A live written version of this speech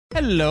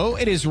Hello,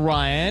 it is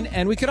Ryan,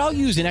 and we could all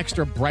use an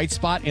extra bright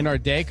spot in our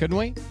day, couldn't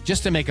we?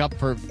 Just to make up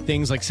for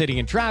things like sitting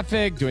in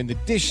traffic, doing the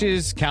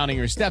dishes, counting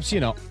your steps,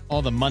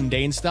 all the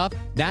mundane stuff.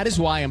 That is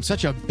why I'm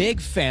such a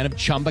big fan of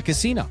Chumba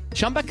Casino.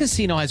 Chumba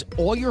Casino has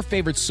all your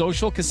favorite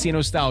social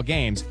casino-style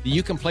games that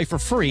you can play for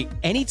free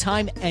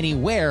anytime,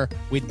 anywhere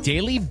with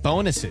daily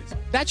bonuses.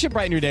 That should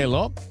brighten your day a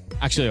little.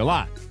 Actually, a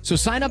lot. So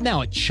sign up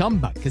now at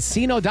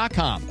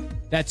ChumbaCasino.com.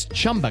 That's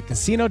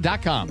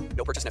ChumbaCasino.com.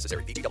 No purchase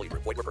necessary. VGW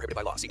Group. Void where prohibited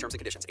by law. See terms and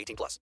conditions.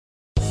 18+.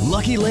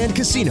 Lucky Land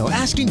Casino,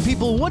 asking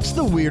people, what's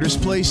the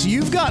weirdest place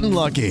you've gotten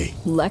lucky?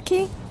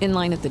 Lucky? In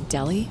line at the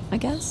deli, I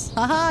guess?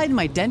 Aha, in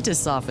my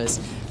dentist's office.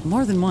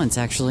 More than once,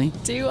 actually.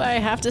 Do I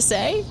have to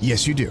say?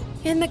 Yes, you do.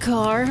 In the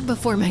car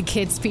before my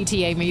kids'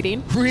 PTA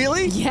meeting.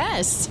 Really?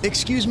 Yes.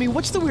 Excuse me,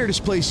 what's the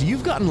weirdest place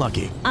you've gotten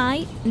lucky?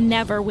 I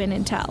never win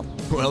and tell.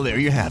 Well, there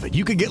you have it.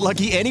 You can get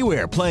lucky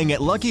anywhere, playing at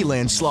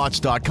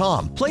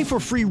LuckyLandSlots.com. Play for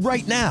free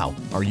right now.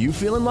 Are you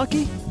feeling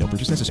lucky? No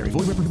purchase necessary. Void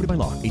where prohibited by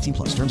law.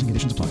 18+. Terms and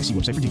conditions apply. See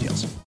website for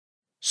details.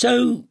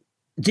 So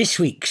this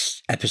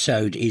week's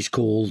episode is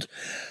called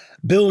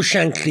Bill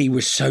Shankly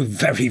Was So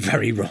Very,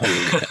 Very Wrong.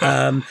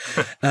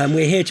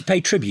 We're here to pay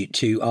tribute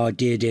to our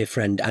dear, dear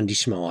friend Andy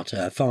Smart,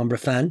 a Farnborough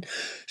fan,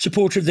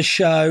 supporter of the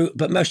show,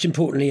 but most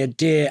importantly, a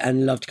dear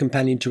and loved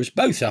companion to us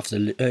both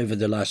over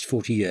the last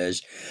 40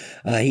 years.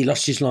 He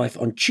lost his life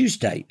on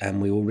Tuesday,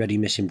 and we already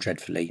miss him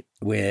dreadfully.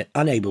 We're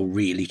unable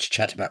really to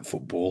chat about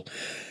football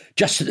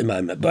just at the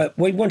moment, but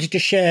we wanted to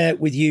share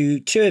with you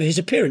two of his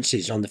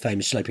appearances on the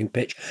famous sloping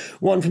pitch,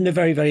 one from the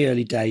very, very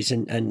early days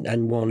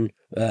and one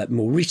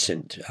more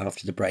recent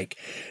after the break.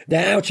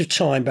 They're out of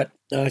time, but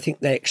I think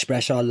they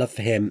express our love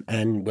for him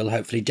and will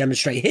hopefully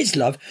demonstrate his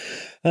love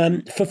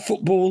for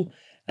football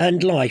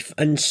and life.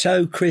 And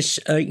so, Chris,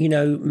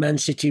 Man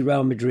City,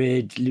 Real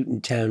Madrid,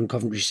 Luton Town,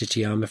 Coventry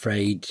City, I'm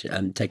afraid,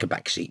 take a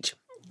back seat.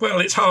 Well,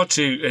 it's hard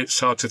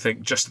to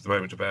think just at the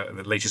moment about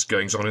the latest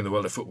goings on in the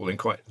world of football in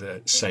quite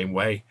the same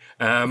way,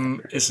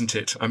 isn't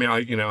it? I mean,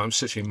 I'm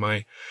sitting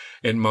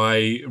in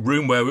my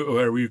room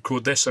where we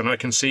record this, and I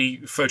can see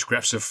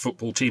photographs of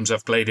football teams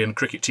I've played in,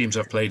 cricket teams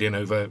I've played in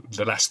over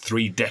the last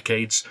 3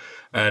 decades,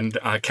 and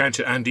I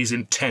counted Andy's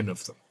in 10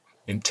 of them,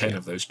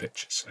 of those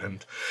pitches,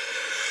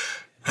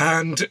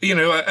 And,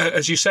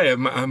 as you say, a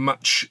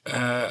much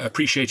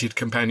appreciated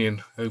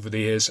companion over the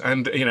years.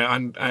 And,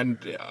 and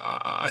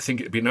I think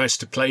it'd be nice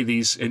to play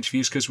these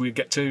interviews because we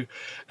get to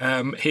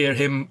hear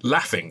him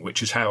laughing,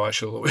 which is how I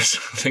shall always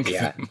think of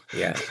him.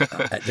 Yeah.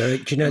 There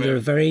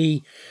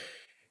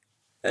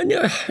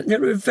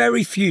are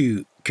very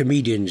few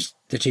comedians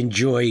that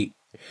enjoy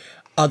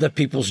other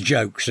people's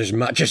jokes as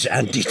much as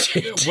Andy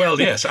did. Well,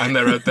 yes, and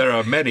there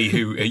are many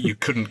who you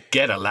couldn't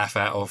get a laugh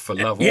out of for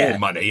love or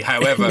money,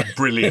 however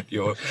brilliant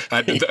you're.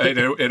 And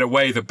in a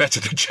way, the better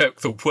the joke,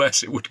 the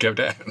worse it would go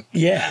down.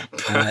 Yeah,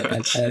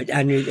 and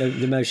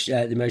the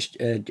most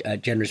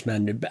generous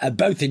man,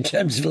 both in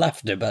terms of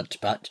laughter,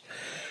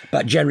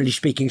 but generally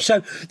speaking.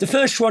 So the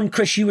first one,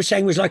 Chris, you were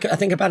saying was I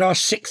think about our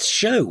 6th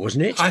show,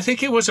 wasn't it? I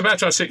think it was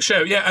about our 6th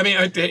show. Yeah, I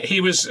mean,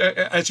 he was,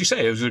 as you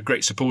say, he was a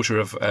great supporter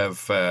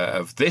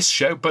of this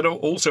show, but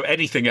also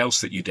anything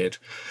else that you did.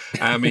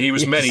 He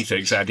was many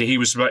things, Andy. He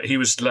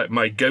was like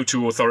my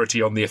go-to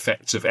authority on the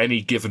effects of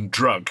any given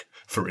drug,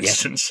 for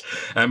instance.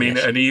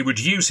 Yes. And he would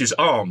use his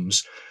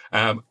arms,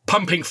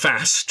 pumping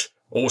fast,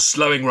 or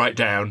slowing right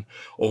down,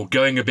 or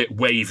going a bit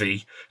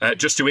wavy,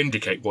 just to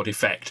indicate what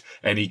effect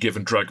any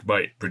given drug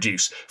might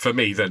produce. For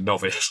me, the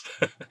novice.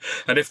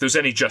 And if there's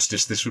any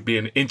justice, this would be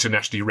an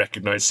internationally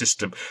recognised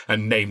system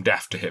and named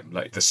after him,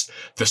 like the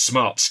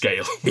SMART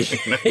scale. But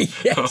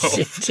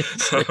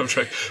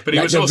he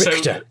was also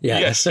Richter,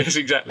 yes,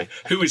 exactly.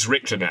 Who is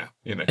Richter now?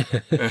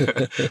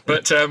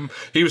 But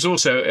he was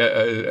also,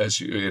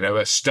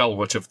 a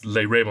stalwart of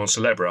Les Raymond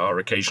Célèbres, our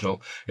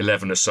occasional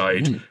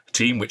 11-a-side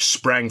team, which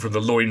sprang from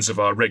the loins of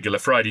our regular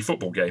Friday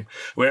football game.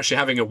 We're actually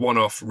having a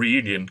one-off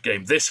reunion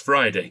game this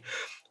Friday,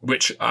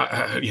 which,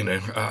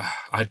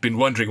 I'd been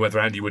wondering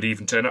whether Andy would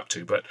even turn up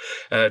to, but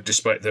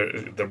despite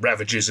the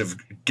ravages of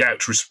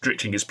gout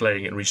restricting his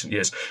playing in recent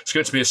years, it's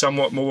going to be a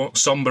somewhat more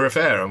sombre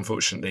affair,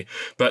 unfortunately.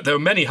 But there were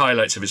many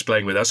highlights of his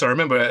playing with us. I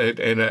remember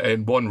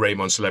in one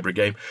Raymond Célèbres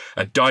game,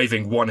 a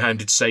diving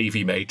one-handed save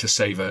he made to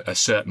save a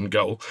certain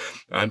goal.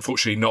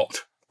 Unfortunately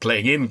not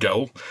playing in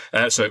goal,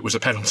 so it was a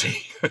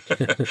penalty,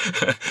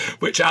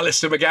 which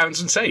Alistair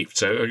McGowanson saved.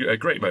 So a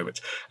great moment.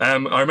 I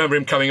remember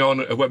him coming on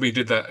when we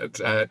did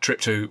that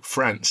trip to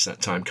France that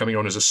time, coming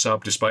on as a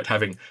sub despite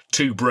having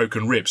 2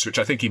 broken ribs, which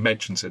I think he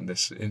mentions in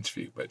this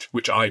interview, but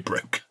which I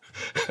broke.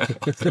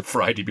 The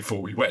Friday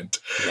before we went,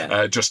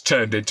 just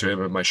turned into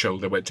him and my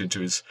shoulder went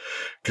into his,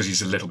 because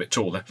he's a little bit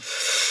taller,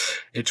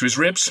 into his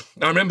ribs.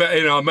 I remember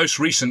in our most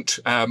recent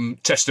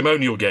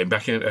testimonial game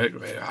back in,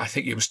 I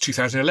think it was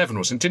 2011,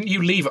 wasn't it? Didn't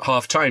you leave at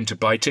half time to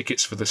buy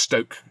tickets for the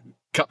Stoke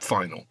Cup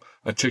final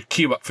to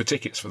queue up for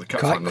tickets for the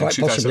cup Quite final in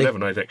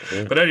 2011, possibly. I think.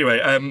 Yeah. But anyway,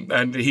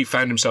 and he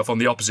found himself on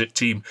the opposite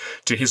team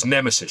to his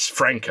nemesis,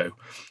 Franco,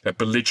 a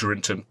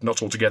belligerent and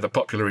not altogether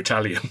popular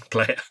Italian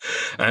player.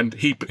 And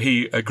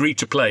he agreed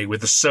to play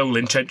with the sole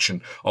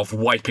intention of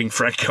wiping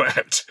Franco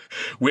out,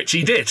 which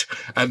he did,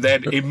 and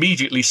then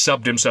immediately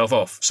subbed himself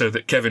off so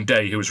that Kevin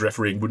Day, who was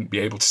refereeing, wouldn't be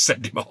able to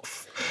send him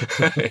off.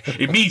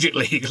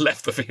 Immediately he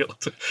left the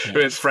field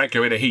with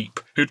Franco in a heap.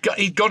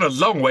 He'd gone a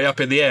long way up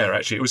in the air,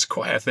 actually. It was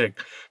quite a thing.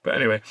 But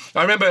anyway,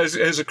 I remember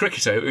as a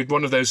cricketer, in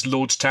one of those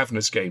Lord's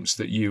Taverners games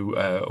that you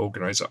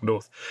organise up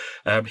north,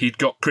 he'd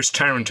got Chris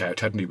Tarrant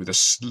out, hadn't he, with a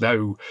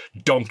slow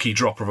donkey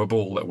drop of a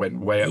ball that went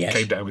way up,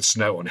 came down with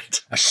snow on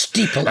it. A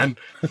steeple. And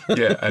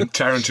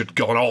Tarrant had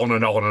gone on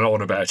and on and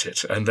on about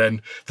it. And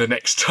then the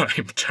next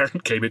time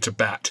Tarrant came into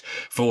bat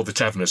for the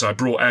Taverners, I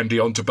brought Andy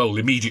on to bowl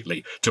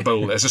immediately, to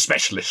bowl as a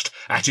specialist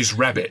at his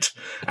rabbit.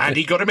 And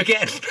he got him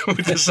again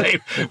with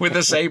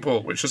the same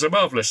ball, which was a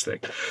marvellous thing.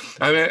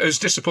 I mean, it was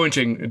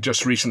disappointing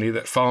just recently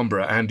that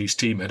Farnborough, Andy's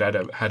team, had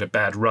a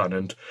bad run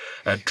and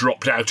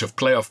dropped out of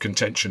playoff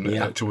contention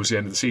towards the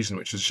end of the season,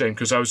 which was a shame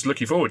because I was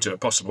looking forward to a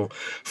possible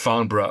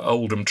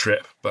Farnborough-Oldham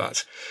trip.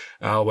 But,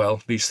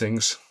 well, these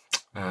things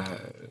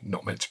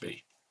not meant to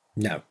be.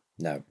 No.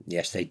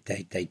 Yes, they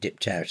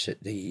dipped out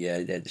at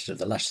the sort of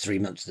the last 3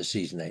 months of the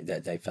season.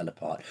 They fell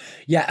apart.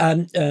 Yeah,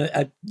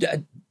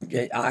 the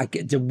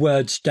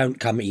words don't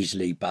come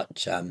easily,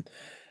 but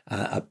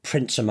a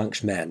prince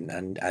amongst men,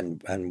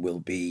 and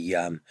will be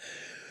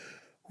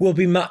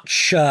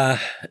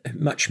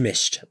much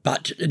missed.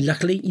 But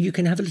luckily, you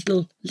can have a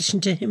little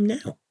listen to him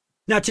now.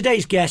 Now,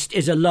 today's guest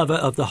is a lover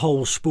of the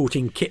whole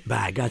sporting kit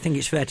bag. I think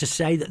it's fair to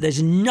say that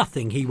there's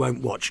nothing he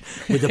won't watch,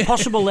 with the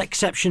possible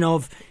exception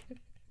of...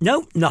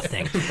 No,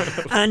 nothing.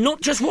 And not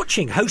just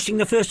watching, hosting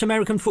the first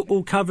American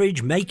football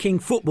coverage, making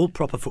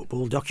proper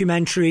football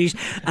documentaries,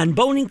 and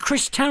bowling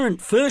Chris Tarrant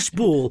first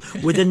ball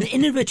with an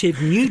innovative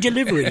new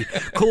delivery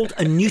called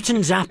a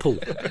Newton's apple.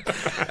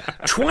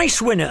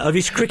 Twice winner of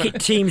his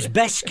cricket team's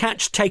best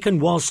catch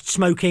taken whilst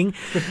smoking.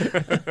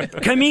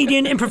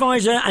 Comedian,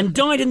 improviser, and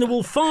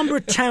dyed-in-the-wool Farnborough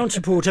Town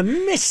supporter,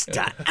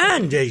 Mr.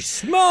 Andy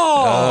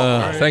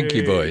Small. Thank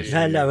you, boys.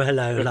 Hello.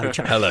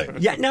 Hello.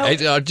 Yeah, no.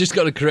 I've just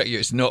got to correct you.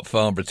 It's not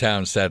Farnborough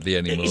Town, sadly,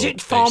 anymore. Is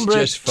it Farnborough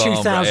it's just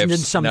Farnborough 2000 and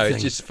something? No,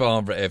 it's just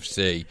Farnborough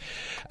FC.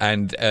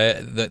 And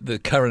the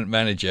current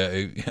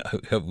manager,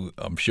 who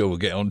I'm sure we'll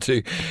get on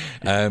to,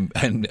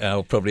 and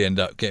I'll probably end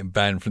up getting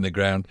banned from the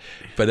ground,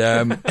 but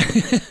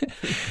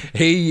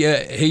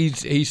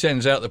he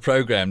sends out the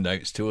programme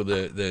notes to all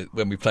the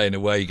when we play an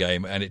away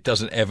game, and it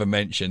doesn't ever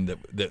mention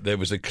that there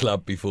was a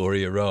club before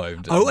he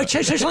arrived. Oh, so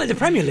it's like the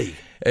Premier League.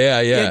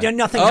 Yeah.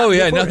 Nothing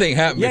nothing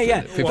happened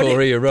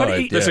before he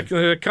arrived. There's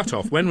a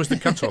cut-off. When was the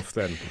cut-off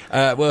then?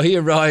 Well, he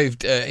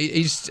arrived.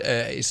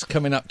 He's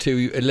coming up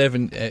to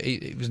 11.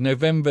 It was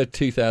November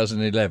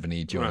 2011.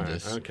 He joined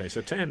us. Okay,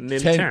 so 10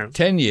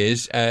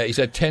 years. He's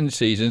had 10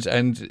 seasons,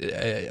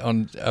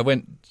 and I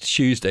went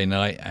Tuesday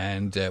night,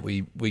 and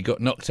we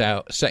got knocked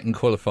out second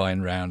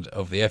qualifying round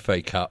of the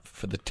FA Cup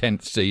for the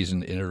 10th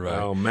season in a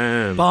row. Oh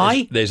man!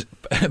 By the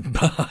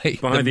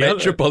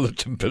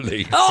Metropolitan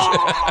Police.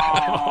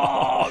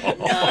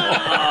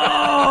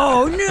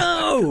 Oh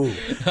no!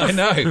 I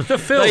know.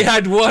 They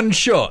had one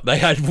shot.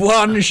 They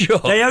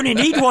only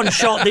need one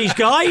shot, these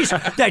guys.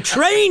 They're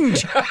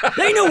trained.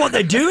 They know what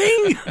they're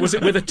doing. Was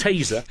it with a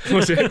taser?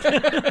 Was it?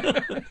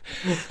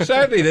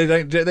 Sadly,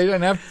 they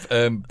don't have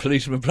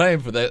policemen playing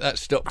for that. That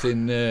stopped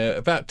in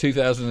about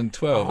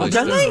 2012. Oh,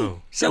 don't they?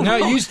 So no,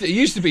 it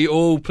used to be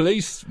all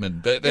policemen,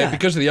 but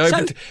because of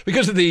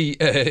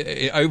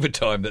the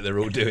overtime that they're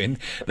all doing,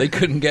 they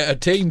couldn't get a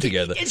team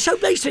together. So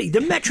basically,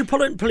 the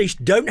Metropolitan Police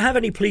don't have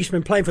any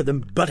policemen playing for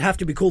them, but have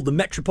to be called the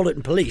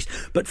Metropolitan Police.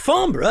 But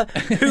Farnborough,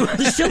 who are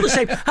still the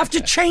same, have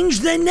to change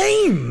their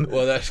name.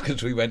 Well, that's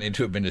because we went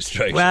into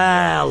administration.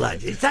 Well,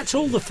 that's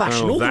all the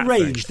fashion, all the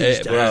rage these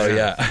days. Well,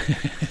 yeah.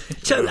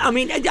 So, I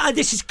mean,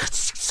 this is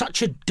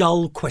such a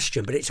dull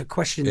question, but it's a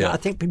question that I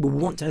think people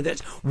want to know.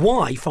 That's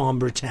why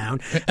Farnborough Town,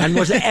 and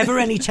was there ever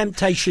any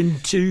temptation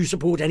to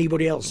support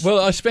anybody else? Well,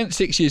 I spent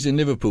 6 years in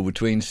Liverpool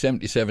between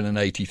 77 and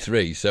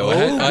 83, so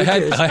I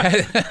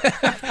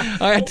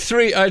had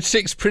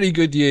 6 pretty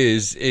good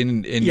years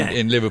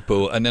in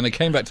Liverpool, and then I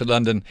came back to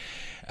London.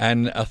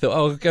 And I thought,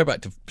 I'll go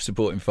back to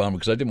supporting Farnborough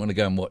because I didn't want to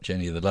go and watch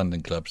any of the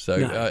London clubs. So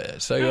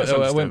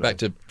I went back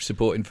to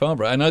supporting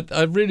Farnborough. And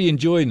I really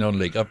enjoy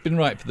non-league. I've been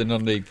writing for the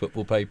non-league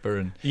football paper.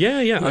 And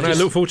I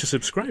look forward to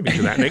subscribing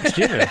to that next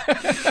year.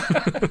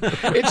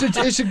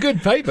 It's a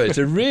good paper. It's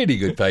a really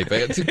good paper.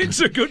 It's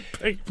a good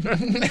paper.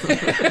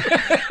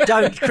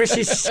 Don't. Chris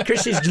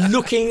is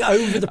looking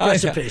over the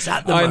precipice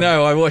at the moment. I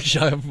know.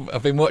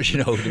 I've been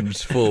watching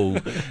Oldham's fall.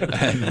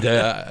 And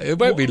it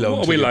won't be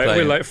long.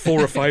 We're like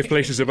 4 or 5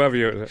 places above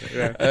you.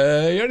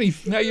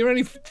 You're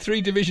only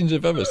 3 divisions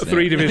above us.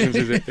 3 divisions,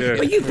 is it? Yeah.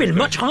 Well, you've been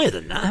much higher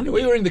than that, haven't you?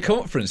 We were in the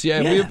conference,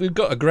 Yeah. We've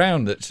got a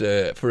ground that's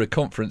for a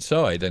conference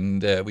side,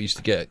 and we used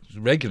to get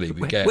regularly.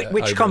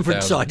 Which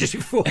conference side does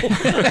it for?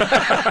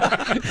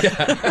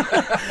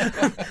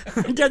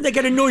 Don't they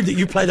get annoyed that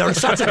you play there on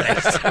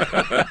Saturdays?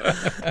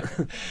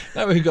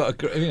 No, we've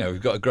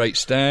got a great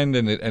stand,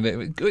 and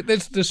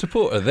there's the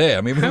support are there.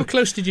 I mean, how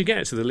close did you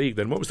get to the league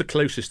then? What was the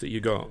closest that you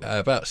got?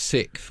 About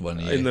 6th one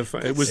year. Were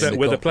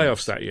the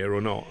playoffs that year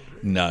or not?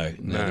 No.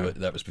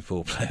 That was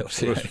before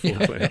playoffs.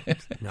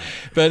 No.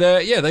 But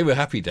they were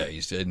happy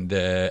days, and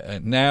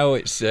now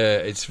it's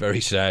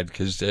very sad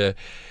because.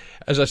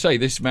 As I say,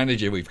 this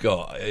manager we've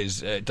got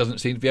doesn't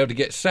seem to be able to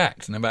get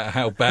sacked, no matter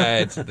how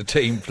bad the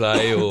team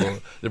play or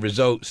the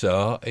results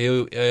are.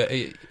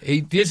 He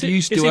did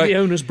used to. Is he the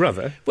owner's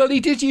brother? Well, he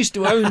did used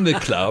to own the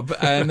club,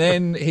 and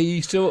then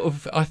he sort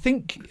of, I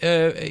think,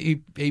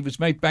 he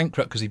was made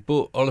bankrupt because he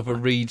bought Oliver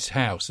Reed's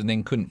house and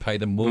then couldn't pay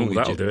the mortgage.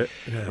 That'll do it.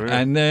 Yeah.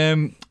 And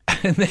then,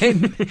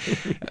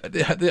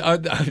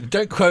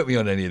 don't quote me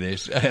on any of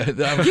this. You're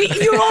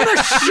on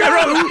a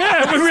show.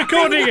 Yeah, we're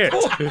recording it.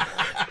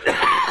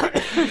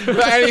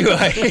 But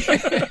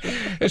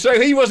anyway,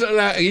 so he wasn't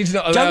allowed. He's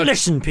not allowed. Don't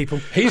listen, people.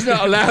 He's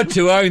not allowed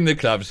to own the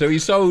club, so he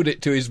sold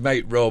it to his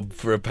mate Rob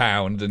for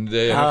 £1, and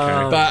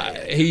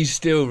but he's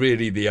still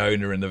really the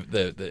owner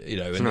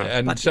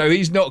and so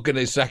he's not going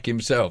to sack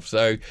himself.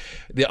 So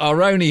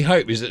our only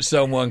hope is that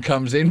someone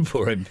comes in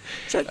for him.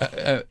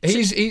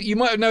 You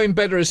might know him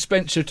better as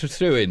Spencer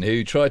Trethewin,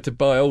 who tried to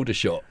buy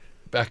Aldershot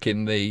back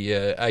in the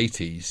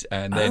 80s,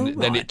 and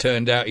then it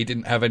turned out he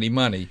didn't have any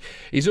money.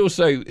 He's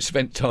also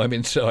spent time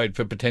inside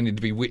for pretending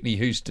to be Whitney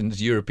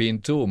Houston's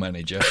European tour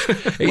manager.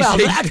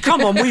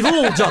 Come on, we've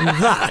all done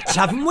that,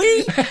 haven't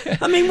we?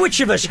 I mean,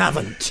 which of us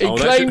haven't? He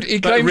claimed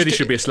that really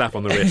should be a slap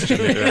on the wrist.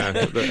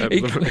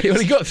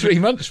 He got 3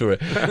 months for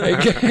it.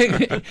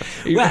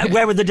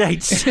 Where were the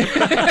dates?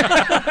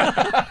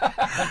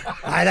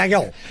 I don't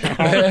know.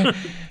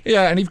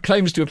 Yeah, and he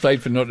claims to have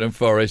played for Nottingham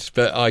Forest,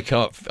 but I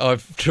can't.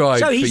 I've tried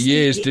for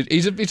years.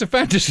 He's a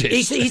fantasist.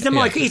 He's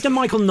the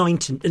Michael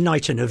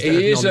Knighton of.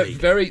 He is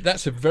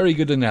That's a very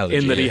good analogy.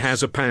 In that he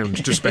has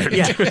 £1 to spend.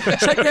 Yeah.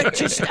 So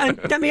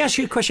let me ask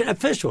you a question.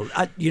 First of all,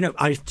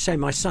 I say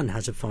my son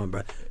has a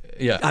Farnborough.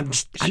 Yeah, I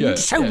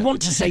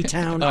want to say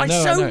town.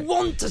 I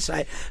want to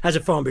say has a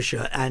Farnborough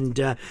shirt, and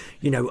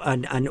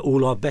and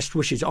all our best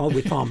wishes are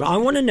with Farnborough. I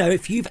want to know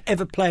if you've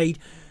ever played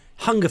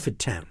Hungerford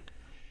Town.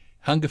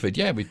 Hungerford,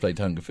 yeah, we've played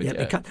Hungerford.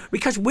 Yeah.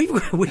 Because we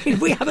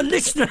have a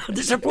listener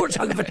that supports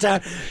Hungerford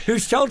Town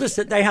who's told us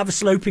that they have a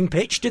sloping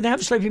pitch. Do they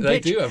have a sloping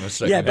pitch? They do have a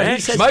sloping pitch.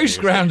 He says,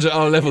 most grounds at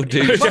our level do.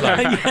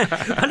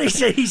 And he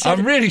said,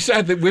 I'm really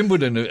sad that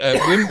Wimbledon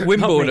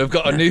have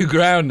got a new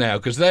ground now,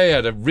 because they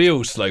had a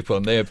real slope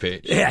on their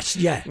pitch. Yes,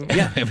 yeah.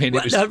 I mean,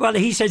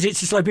 he says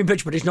it's a sloping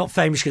pitch, but it's not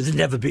famous because they've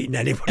never beaten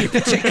anybody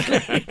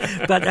particularly.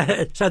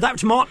 But so that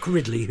was Mark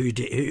Ridley who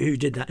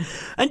did that.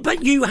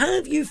 But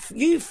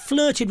you've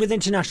flirted with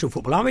international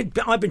football. I mean,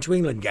 I've been to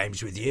England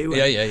games with you.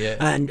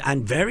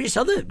 And various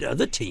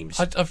other teams.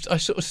 I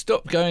sort of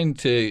stopped going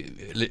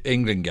to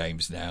England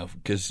games now,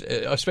 because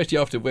especially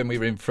after when we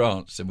were in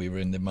France and we were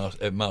in the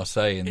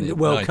Marseille in the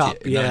World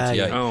Cup.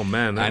 '98. Oh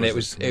man, it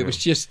was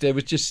just there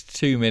was just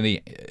too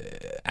many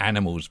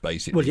animals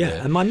basically. Well,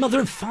 yeah, and my mother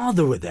and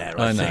father were there.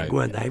 I think,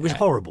 weren't they? It was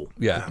horrible.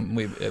 Yeah,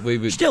 we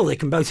were... Still, they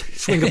can both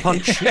swing a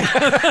punch.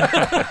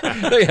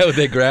 They held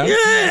their ground.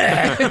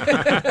 Yeah.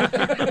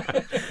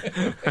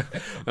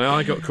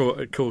 I got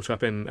caught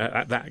up in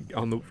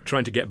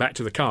trying to get back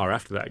to the car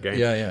after that game.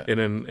 In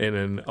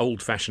an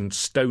old-fashioned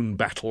stone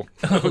battle.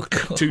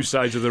 Two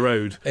sides of the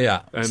road.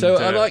 Yeah. And, so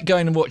I like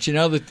going and watching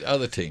other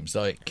teams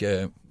like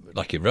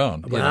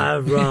Iran.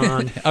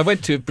 Iran. I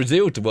went to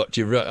Brazil to watch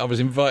Iran. I was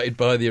invited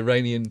by the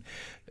Iranian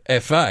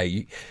FA,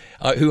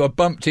 who I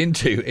bumped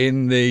into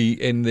in the.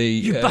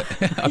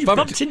 You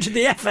bumped into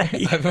the FA.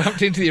 I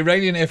bumped into the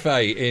Iranian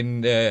FA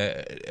in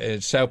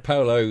Sao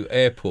Paulo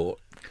airport.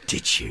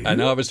 Did you?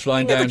 And I was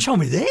flying down. You never told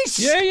me this.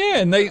 Yeah.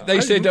 And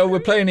they said, we're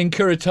playing in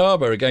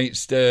Curitiba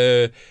against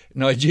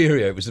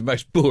Nigeria. It was the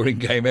most boring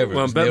game ever.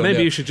 Well, but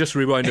maybe you should just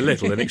rewind a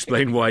little and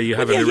explain why you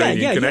have an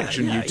Iranian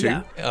connection, you two.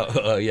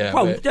 Yeah.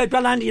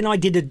 Well, Andy and I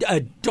did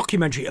a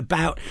documentary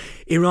about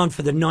Iran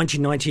for the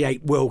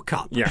 1998 World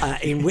Cup,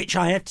 in which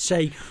I have to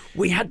say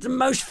we had the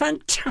most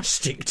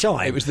fantastic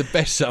time. It was the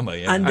best summer,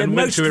 yeah. And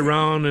went to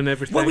Iran and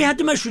everything. Well, we had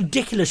the most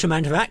ridiculous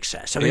amount of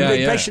access. I mean,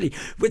 basically,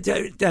 with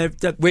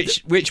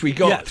which we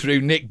got through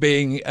Nick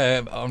being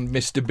on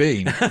Mr.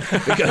 Bean,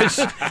 because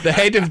the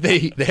head of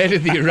the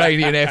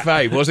Iranian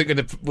FA wasn't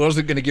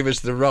going to give us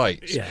the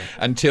rights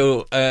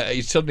until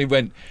he suddenly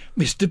went,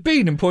 Mr.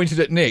 Bean, and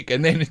pointed at Nick,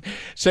 and then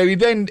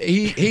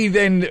he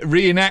then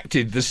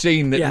reenacted the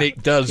scene that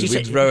Nick does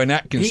with Rowan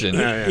Atkinson.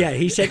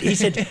 He said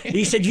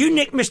you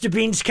nicked Mr.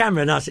 Bean's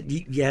camera, and I said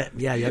yeah,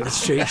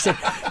 that's true. He said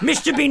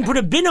Mr. Bean put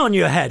a bin on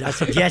your head. I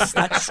said yes,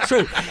 that's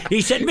true.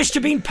 He said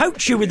Mr. Bean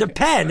poked you with a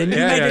pen and you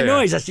made a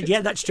noise. I said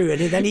yeah, that's true.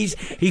 And then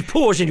he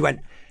paused and he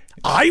went,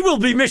 I will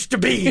be Mr.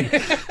 Bean.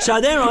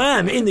 So there I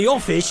am in the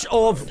office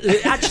of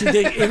actually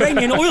the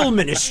Iranian oil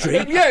ministry.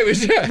 Yeah, it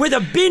was. Yeah. With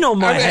a bin on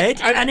my head,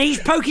 and he's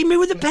poking me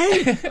with a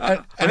pen.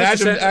 And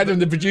Adam,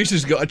 the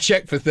producer's got a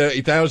cheque for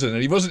 30,000,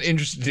 and he wasn't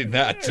interested in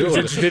that at all. He was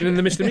interested in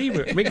the Mr. Bean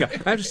guy.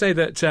 I have to say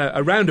that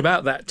around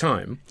about that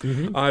time,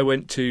 I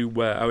went to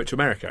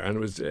America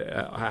and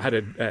I had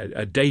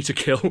a day to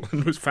kill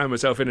and found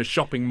myself in a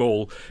shopping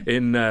mall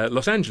in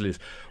Los Angeles.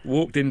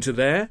 Walked into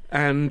there,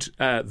 and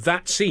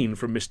that scene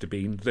from Mr.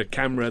 Bean, the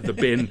camera, the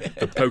bin,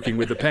 the poking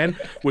with the pen,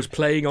 was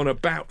playing on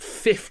about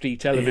 50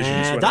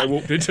 televisions when I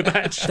walked into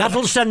that shop.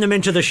 That'll send them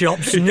into the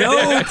shops,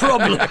 no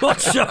problem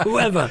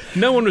whatsoever.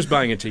 No one was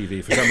buying a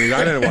TV for some reason.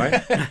 I don't know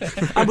why.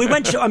 And we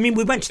went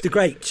to the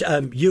great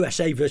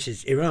USA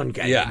versus Iran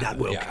game in that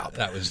World Cup.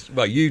 That was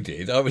you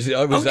did. I was in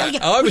Iran.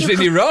 I was in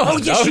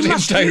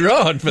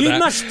Tehran for that. You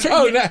must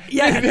tell.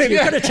 You've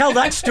got to tell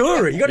that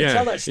story. You've got to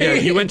tell that story. Yeah,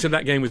 you went to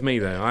that game with me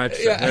though. I had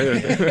to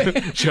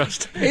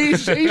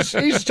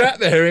he's sat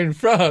there in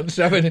France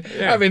having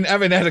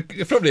had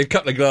probably a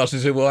couple of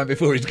glasses of wine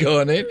before he's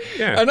gone in.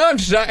 Yeah. And I'm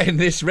sat in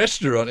this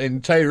restaurant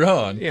in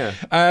Tehran. Yeah.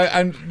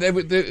 And they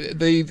were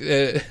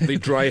the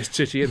driest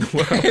city in the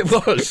world. It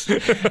was.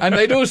 And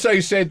they'd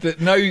also said that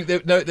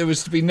there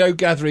was to be no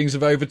gatherings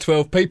of over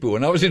 12 people.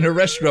 And I was in a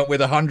restaurant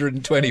with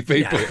 120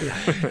 people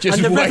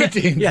just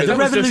waiting. The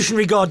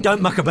Revolutionary Guard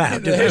don't muck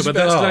about, do they? Yeah, but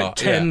there's like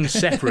 10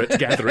 separate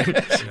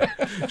gatherings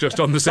just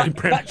on the same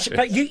premise.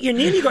 But you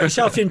nearly got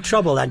yourself in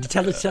trouble, Andy.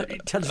 Tell us what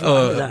happened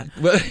with that.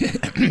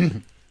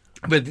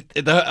 But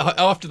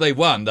after they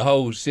won, the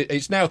whole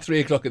it's now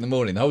 3:00 in the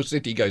morning. The whole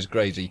city goes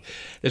crazy.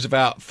 There's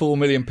about 4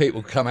 million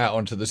people come out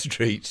onto the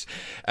streets,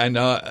 and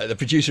the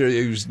producer,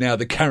 who's now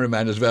the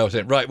cameraman as well,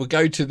 said, "Right, we'll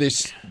go to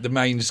the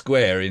main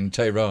square in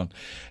Tehran."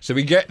 So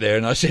we get there,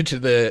 and I said to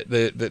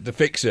the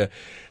fixer,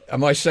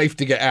 "Am I safe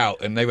to get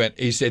out?" And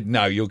he said,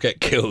 "No, you'll get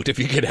killed if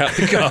you get out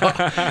the car."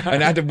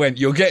 And Adam went,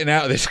 "You're getting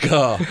out of this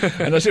car."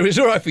 And I said, "It's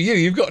all right for you.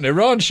 You've got an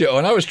Iran shirt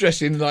on." I was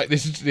dressed in like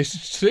this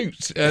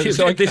suit.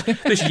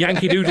 This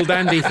Yankee Doodle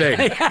Dandy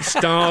thing.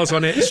 Stars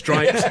on it,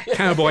 stripes,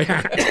 cowboy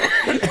hat.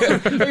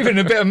 Even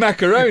a bit of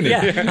macaroni.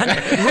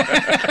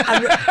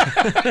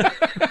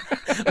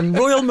 And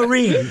Royal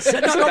Marines.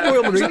 Not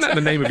Royal Marines. Isn't that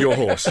the name of your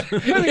horse? I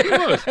think it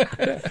was.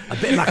 A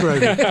bit of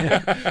macaroni.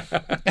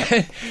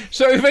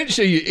 So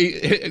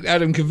eventually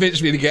Adam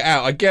convinced me to get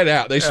out. I get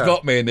out, they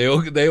spot me, and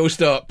they all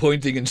start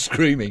pointing and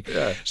screaming.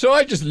 Yeah. So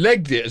I just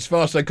legged it as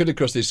fast as I could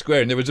across this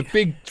square, and there was a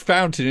big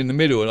fountain in the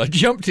middle, and I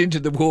jumped into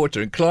the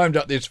water and climbed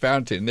up this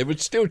fountain. And they were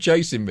still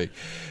chasing me,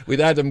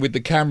 with Adam with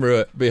the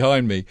camera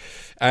behind me.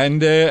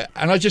 And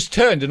I just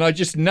turned and I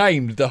just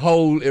named the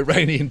whole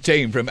Iranian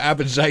team from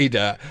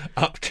Abadzadeh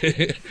up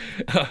to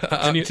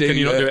can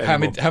you not do it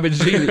Hamid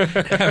Zili.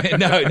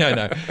 No,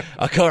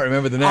 I can't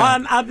remember the name.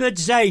 I'm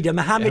Abadzadeh,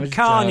 Mohammed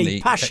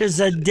Khani, Pasha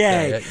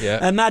Zadeh,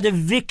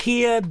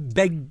 Madavikia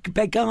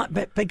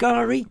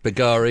Begari,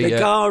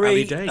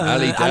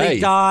 Ali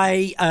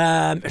Day,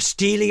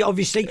 Steely,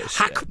 obviously,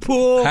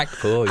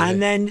 Hakpour,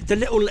 and then the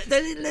little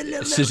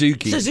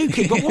Suzuki.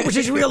 But what was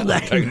his real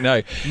name? I don't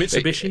know.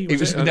 Mitsubishi.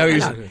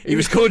 He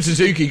was called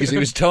Suzuki because he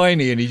was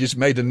tiny and he just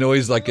made a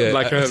noise like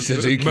a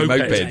Suzuki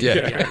moped.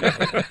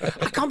 Yeah.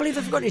 I can't believe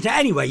I've forgotten it.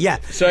 Anyway, yeah.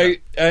 So,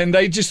 and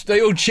they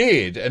all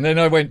cheered, and then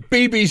I went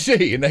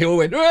BBC, and they all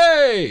went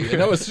hooray,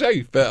 and I was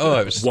safe. But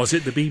was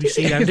it the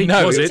BBC, Andy?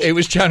 No, it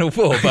was Channel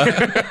 4.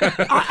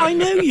 But I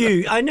know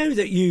you. I know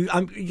that you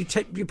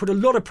put a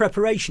lot of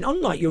preparation,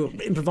 unlike your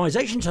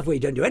improvisation stuff where you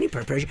don't do any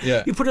preparation.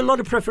 Yeah. You put a lot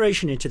of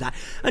preparation into that,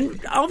 and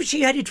obviously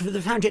you headed for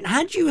the fountain.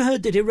 Had you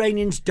heard that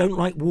Iranians don't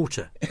like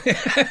water?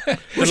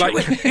 They're like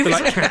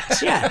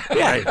cats. Yeah.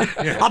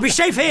 I'll be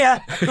safe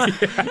here.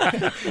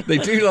 They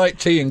do like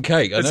tea and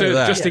cake. I know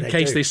that. Just in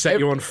case they set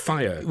you on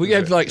fire. We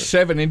had like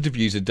 7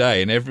 interviews a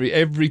day, and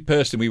every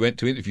person we went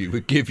to interview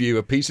would give you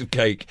a piece of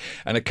cake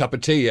and a cup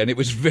of tea, and it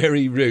was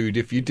very rude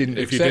if you didn't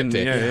accept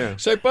it. Yeah.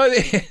 So by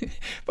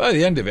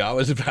the end of it, I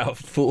was about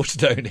 4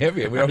 stone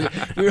heavier. We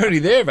were only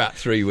there about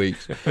 3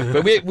 weeks,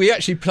 but we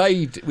actually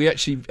played. We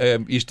actually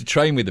used to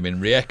train with them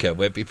in Rijeka,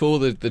 where before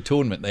the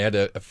tournament they had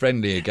a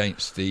friendly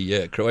against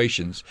the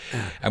Croatians,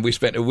 and we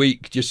spent a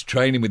week just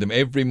training with them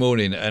every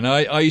morning. And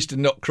I used to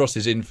knock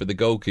crosses in for the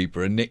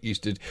goalkeeper, and Nick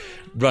used to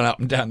run up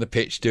and down the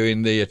pitch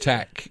doing the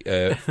attack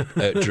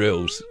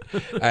drills.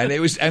 And it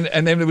was, and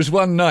then there was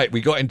one night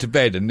we got into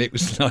bed, and Nick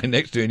was lying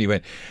next to me, and he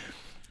went,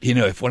 "You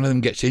know, if one of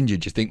them gets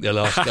injured, do you think they'll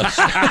ask us?"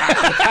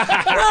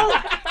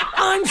 Well,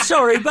 I'm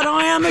sorry, but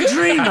I am a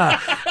dreamer.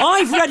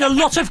 I've read a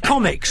lot of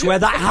comics where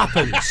that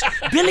happens.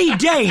 Billy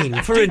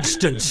Dane, for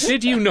instance.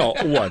 Did you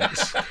not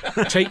once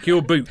take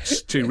your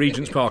boots to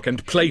Regent's Park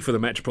and play for the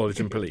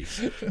Metropolitan Police?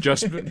 You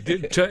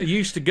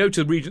used to go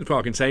to Regent's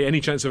Park and say,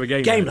 "Any chance of a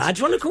game,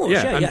 lads?" Well, of course.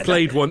 And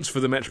played once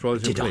for the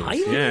Metropolitan Police.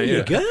 Did I? There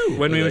you go.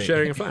 When we were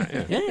sharing a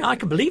flat. Yeah, I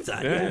can believe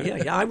that.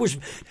 Yeah. I was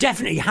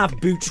definitely have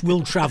boots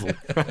will travel.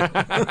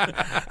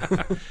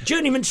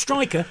 Journeyman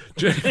striker.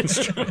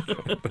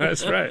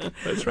 That's right.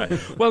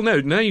 Well,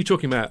 no. Now you're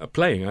talking about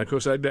playing. Of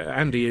course,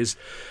 Andy is.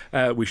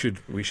 We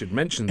should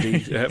mention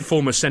the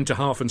former centre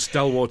half and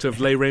stalwart of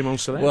Les Raymond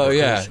Célèbres. Well,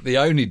 yeah, the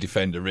only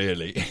defender,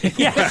 really.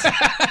 Yes.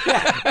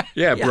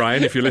 Yeah,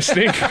 Brian, if you're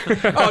listening.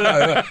 Oh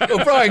no,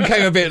 well, Brian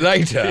came a bit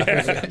later.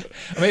 Yeah.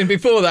 I mean,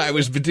 before that it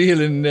was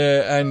Badil and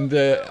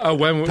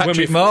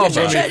Patrick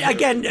Marver.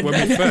 Again,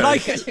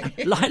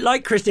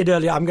 like Chris did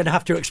earlier, I'm going to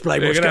have to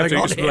explain what's going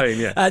on here.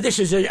 Yeah. This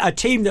is a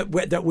team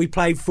that we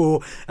played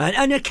for,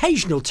 an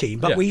occasional team,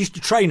 but we used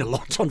to train a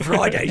lot on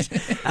Fridays.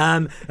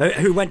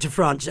 Who went to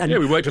France? And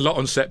we worked a lot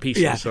on set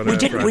pieces. Yeah, we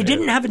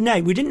didn't have a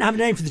name. We didn't have a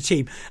name for the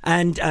team,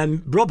 and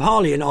Rob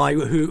Harley and I,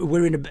 who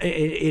were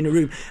in a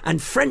room,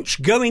 and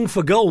French Going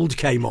for Gold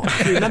came on.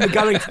 You remember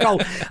Going for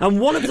Gold? And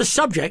one of the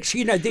subjects,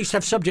 you know, these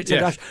have subjects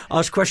that I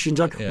ask questions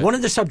on. Yeah. One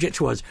of the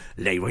subjects was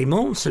Les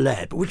Raymond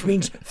Célèbres, which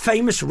means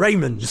famous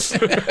Raymonds.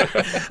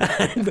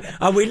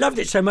 and we loved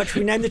it so much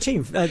we named the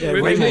team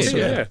Raymond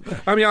Célèbres. Yeah.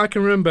 I mean, I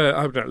can remember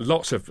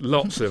lots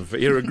of.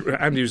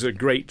 Andy was a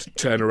great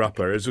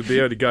turner-upper. As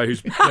the only guy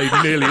who's played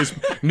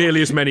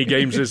nearly as many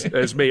games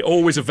as me.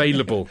 Always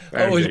available.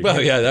 Always,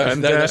 well, yeah,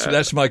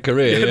 that's my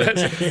career. Yeah.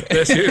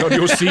 That's it on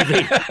your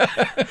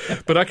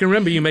CV. But I can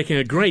remember you making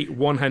a great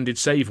one-handed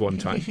save one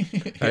time,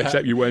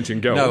 except you weren't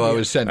in goal. No, I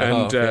was centre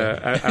half.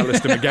 And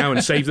Alistair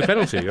McGowan saved the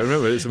penalty. I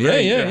remember it was a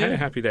very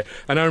happy day.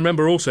 And I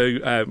remember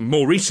also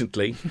more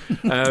recently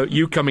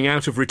you coming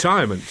out of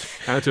retirement,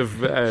 out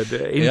of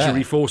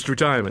injury-forced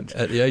retirement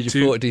at the age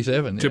of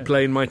 47, to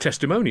play in my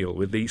testimonial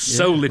with the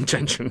sole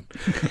intention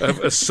of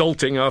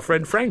assaulting our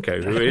friend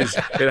Franco, who is,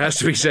 it has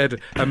to be said,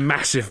 a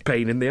massive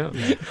pain in the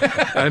arse.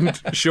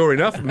 And sure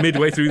enough,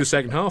 midway through the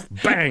second half,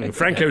 bang,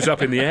 Franco's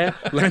up in the air,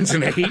 lands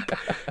in a heap,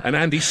 and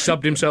Andy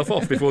subbed himself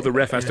off before the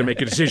ref has to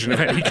make a decision of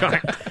any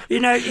kind. You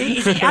know,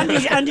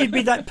 Andy'd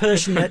be that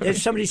person that if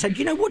somebody said,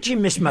 you know, what do you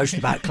miss most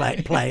about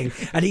playing?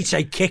 And he'd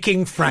say,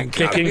 kicking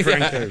Franco. Kicking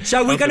Franco.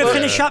 So we're going to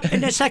finish up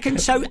in a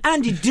second. So,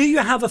 Andy, do you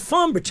have a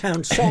Farnborough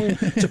Town song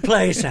to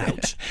play us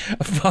out?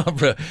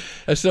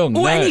 A song?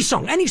 Or any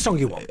song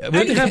you want.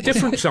 We can have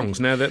different songs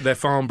now that they're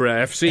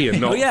Farnborough FC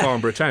and not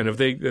Farnborough Town. Have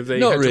they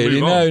not had really,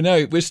 to move on?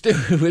 No.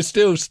 We're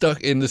still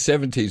stuck in the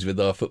 70s with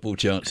our football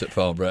chants at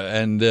Farnborough.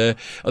 And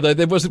although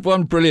there was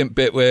one brilliant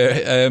bit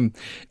where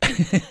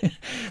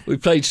we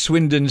played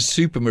Swindon's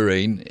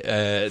Supermarine,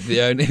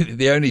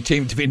 the only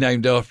team to be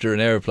named after an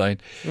aeroplane,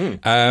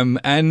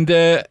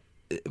 the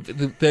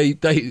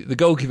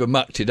goalkeeper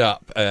mucked it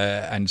up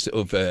and sort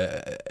of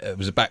it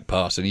was a back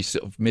pass and he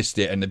sort of missed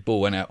it and the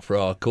ball went out for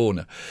our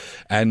corner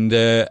and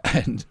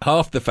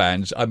half the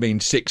fans, I mean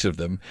 6 of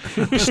them,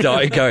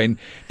 started going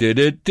did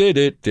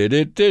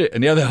it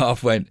and the other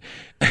half went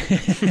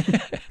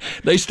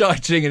they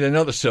started singing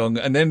another song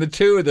and then the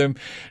 2 of them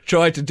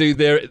tried to do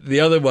the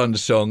other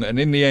one's song and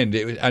in the end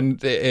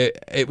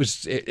it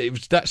was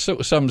that sort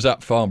of sums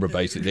up Farnborough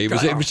basically.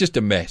 It was just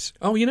a mess.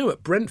 Oh, you know,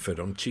 at Brentford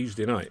on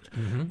Tuesday night,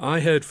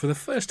 I heard for the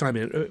first time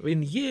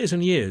in years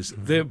and years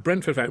the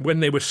Brentford fans, when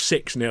they were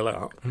 6-0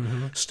 up,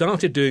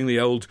 started doing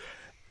the old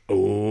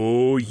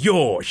 "Oh,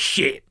 you're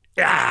shit."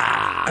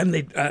 And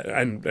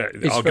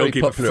our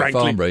goalkeeper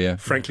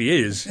frankly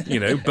is, you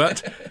know,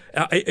 but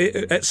at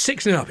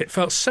 6-0 up, it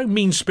felt so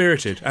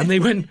mean-spirited, and they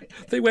went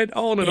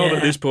on and on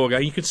at this poor guy.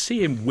 You could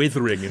see him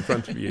withering in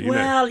front of you.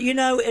 Well, you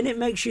know, and it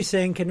makes you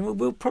think, and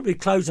we'll probably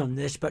close on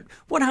this, but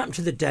what happened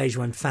to the days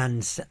when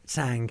fans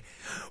sang,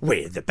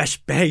 "We're the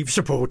best behaved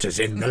supporters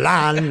in the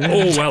land"?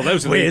 Oh, well,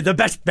 we're the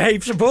best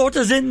behaved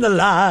supporters in the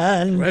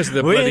land. We're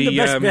the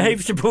best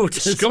behaved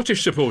supporters.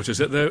 Scottish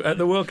supporters at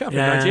the World Cup in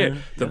 98.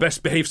 The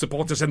best behaved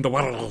supporters in the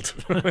world.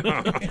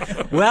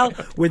 Well,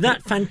 with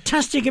that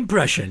fantastic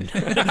impression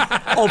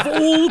of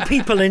all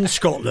people in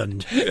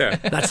Scotland,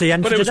 that's the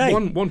end for today. But it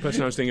was one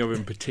person I was thinking of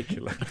in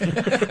particular.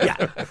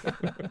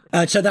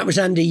 So that was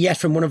Andy,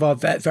 from one of our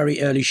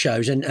very early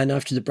shows, and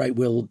after the break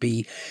we'll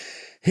be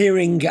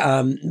hearing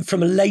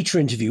from a later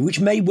interview, which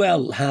may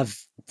well have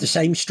the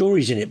same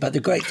stories in it. But the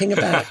great thing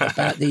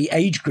about the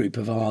age group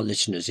of our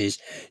listeners is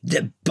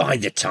that by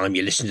the time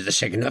you listen to the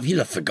second half, you'll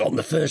have forgotten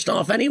the first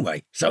half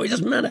anyway, so it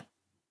doesn't matter.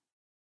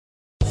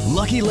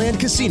 Lucky Land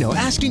Casino,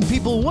 asking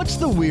people, what's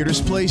the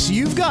weirdest place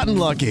you've gotten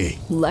lucky?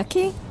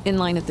 Lucky? In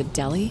line at the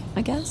deli,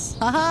 I guess?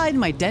 Aha, in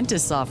my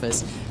dentist's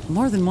office.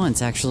 More than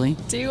once, actually.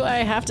 Do I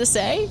have to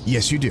say?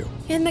 Yes, you do.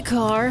 In the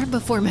car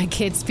before my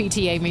kids'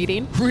 PTA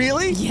meeting.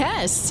 Really?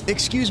 Yes.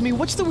 Excuse me,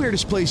 what's the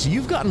weirdest place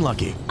you've gotten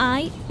lucky?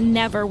 I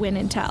never win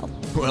and tell.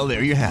 Well,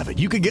 there you have it.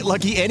 You can get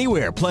lucky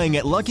anywhere, playing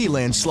at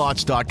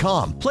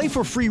LuckyLandSlots.com. Play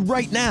for free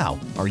right now.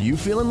 Are you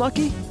feeling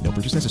lucky? No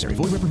purchase necessary.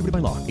 Void where prohibited by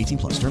law.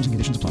 18+. Terms and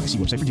conditions apply. See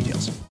website for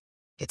details.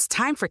 It's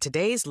time for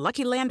today's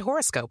Lucky Land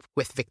horoscope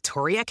with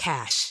Victoria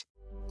Cash.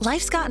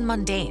 Life's gotten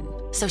mundane,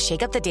 so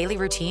shake up the daily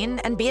routine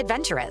and be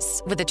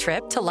adventurous with a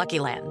trip to Lucky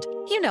Land.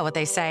 You know what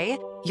they say,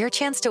 your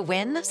chance to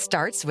win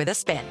starts with a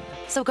spin.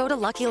 So go to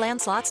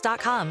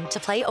LuckyLandSlots.com to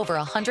play over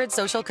 100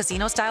 social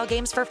casino-style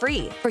games for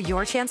free for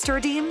your chance to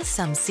redeem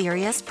some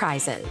serious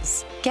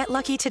prizes. Get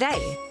lucky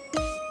today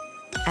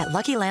at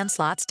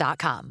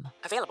LuckyLandSlots.com.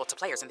 Available to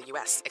players in the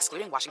U.S.,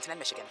 excluding Washington and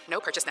Michigan. No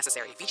purchase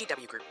necessary.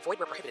 VGW Group. Void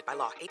where prohibited by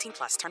law.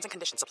 18+. Terms and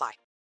conditions apply.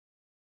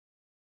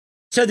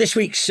 So this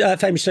week's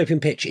famous sloping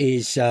pitch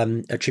is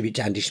a tribute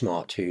to Andy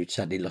Smart, who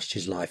sadly lost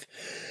his life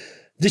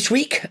this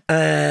week,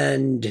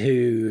 and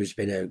who's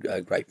been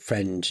a great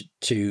friend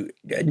to,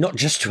 not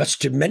just to us,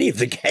 to many of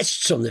the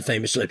guests on the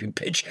famous sloping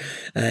pitch,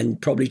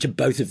 and probably to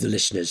both of the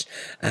listeners.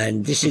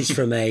 And this is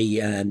from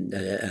an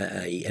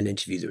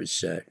interview that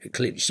was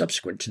clearly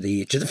subsequent to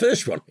the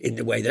first one, in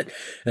the way that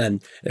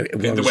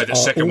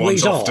second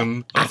ones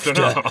often after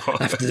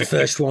the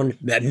first one.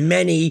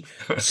 Many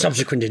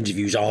subsequent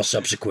interviews are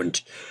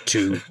subsequent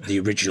to the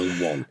original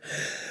one,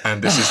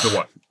 and this is the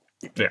one.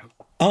 Yeah.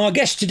 Our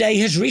guest today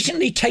has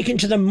recently taken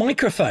to the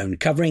microphone,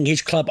 covering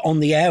his club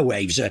on the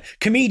airwaves. A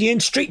comedian,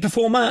 street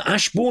performer,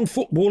 Ashbourne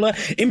footballer,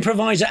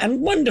 improviser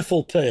and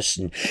wonderful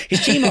person.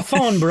 His team are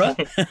Farnborough,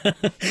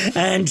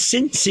 and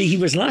since he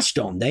was last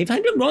on, they've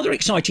had a rather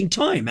exciting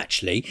time,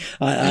 actually,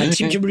 and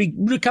seem to be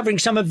recovering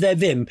some of their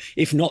vim,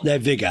 if not their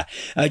vigour.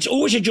 It's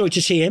always a joy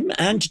to see him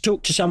and to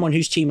talk to someone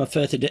whose team are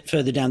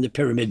further down the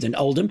pyramid than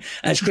Oldham,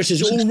 as Chris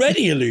has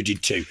already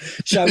alluded to.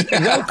 So,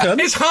 welcome.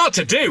 It's hard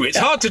to do. It's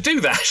hard to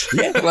do that.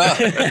 Yeah,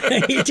 well...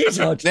 It is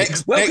hard.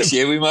 Next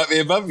year we might be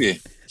above you.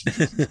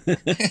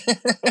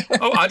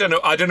 I don't know.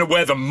 I don't know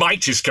where the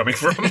might is coming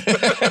from.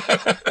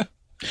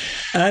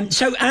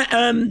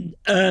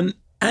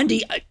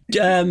 Andy,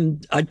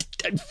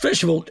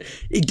 first of all,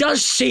 it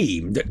does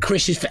seem that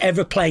Chris is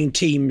forever playing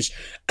teams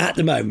at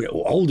the moment,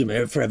 or Oldham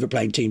are forever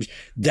playing teams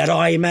that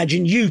I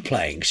imagine you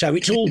playing. So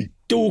it's all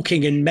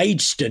Dorking and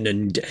Maidstone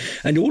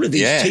and all of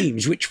these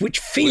teams which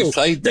feel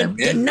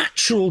the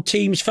natural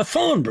teams for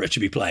Farnborough to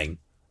be playing.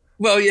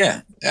 Well,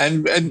 yeah,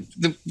 and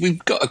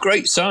we've got a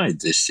great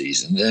side this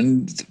season,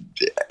 and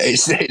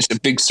it's a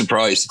big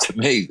surprise to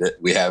me that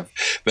we have.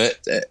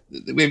 But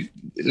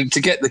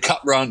to get the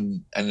cup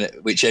run,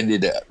 which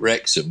ended at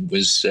Wrexham,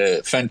 was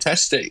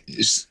fantastic,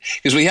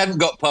 because we hadn't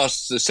got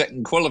past the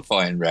second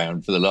qualifying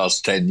round for the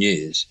last 10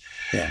 years.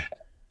 Yeah.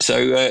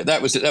 So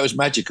that was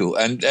magical,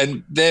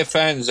 and their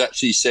fans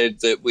actually said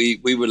that we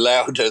were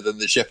louder than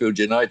the Sheffield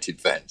United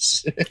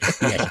fans.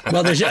 Yes.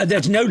 Well,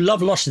 there's no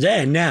love lost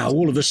there now.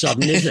 All of a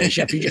sudden, is there?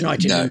 Sheffield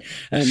United and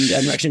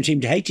Wrexham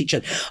seem to hate each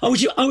other. I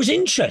was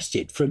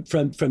interested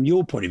from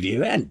your point of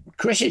view, and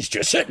Chris's to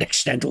a certain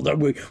extent, although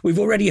we've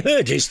already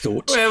heard his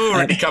thoughts. Well, we've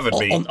already covered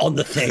on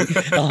the thing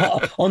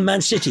on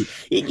Man City.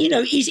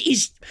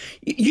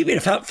 You've been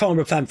a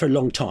Farnborough fan for a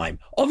long time.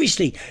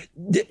 Obviously,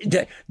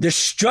 the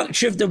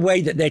structure of the way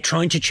that they're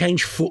trying to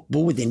change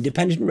football with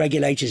independent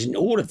regulators and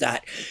all of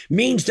that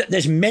means that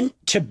there's meant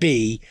to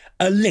be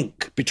a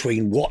link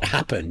between what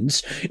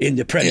happens in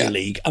the Premier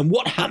League and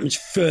what happens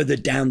further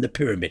down the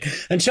pyramid.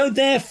 And so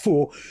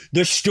therefore,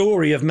 the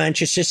story of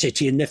Manchester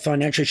City and their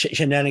financial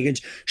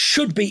shenanigans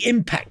should be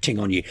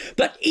impacting on you.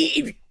 But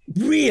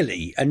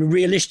really and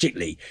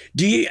realistically,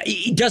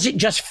 does it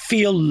just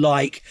feel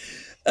like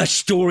a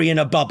story in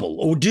a bubble,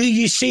 or do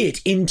you see it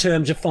in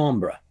terms of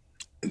Farnborough?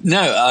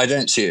 No, I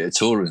don't see it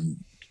at all in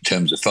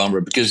terms of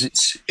Farnborough, because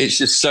it's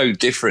just so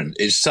different.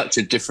 It's such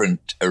a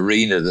different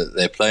arena that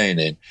they're playing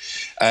in.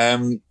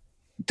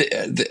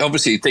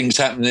 Obviously, things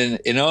happen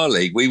in our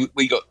league.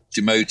 We got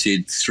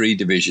demoted 3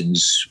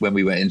 divisions when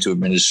we went into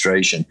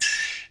administration,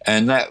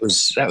 and that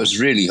was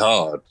really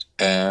hard.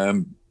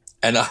 And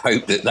I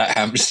hope that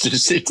happens to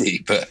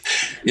City, but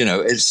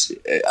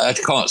I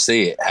can't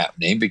see it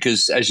happening,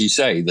 because, as you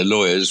say, the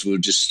lawyers will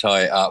just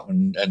tie it up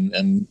and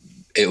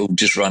it will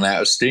just run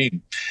out of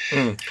steam.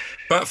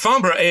 But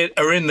Farnborough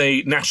are in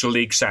the National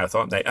League South,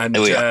 aren't they?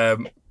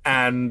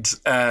 And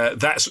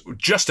that's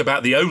just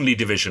about the only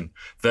division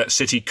that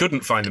City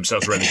couldn't find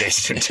themselves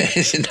relegated into.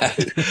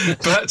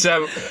 But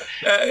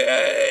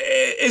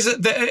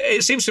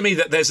it seems to me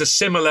that there's a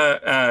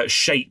similar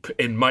shape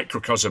in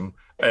microcosm.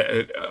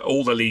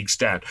 All the leagues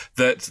down,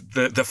 that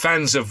the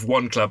fans of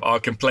one club are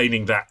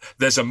complaining that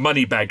there's a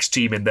moneybags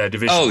team in their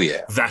division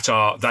that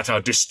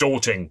are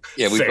distorting.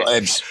 Yeah, we've got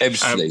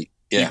Ebbsfleet.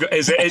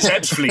 Is it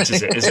Ebbsfleet?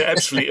 Is it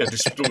Ebbsfleet are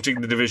distorting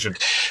the division?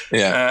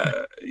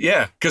 Yeah,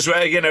 because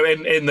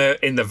in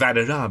the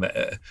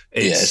Vanarama,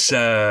 it's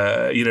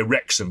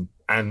Wrexham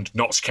and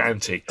Notts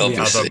County,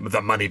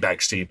 the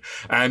moneybags team,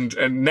 and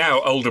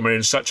now Oldham are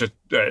in such a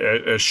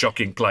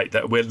shocking plight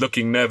that we're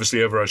looking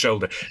nervously over our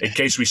shoulder in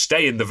case we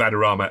stay in the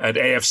Vanarama and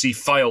AFC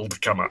Fylde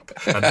come up,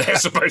 and they're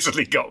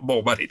supposedly got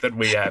more money than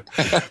we have.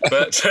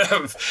 But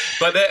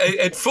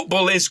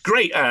football is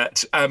great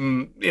at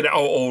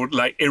or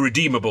like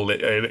irredeemable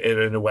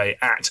in a way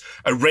at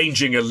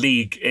arranging a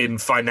league in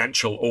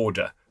financial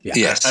order. Yeah.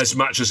 Yes. As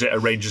much as it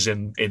arranges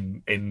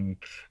in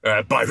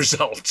by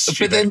results.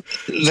 But then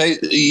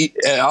they,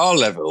 at our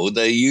level,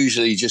 they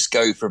usually just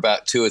go for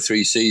about 2 or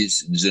 3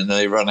 seasons and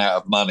they run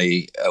out of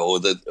money, or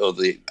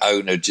the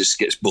owner just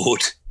gets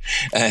bored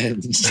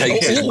and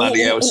takes his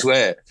money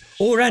elsewhere.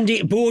 Or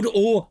Andy, bored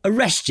or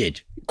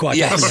arrested.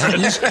 quite often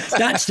happens.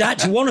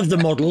 That's one of the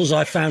models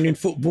I found in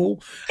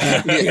football.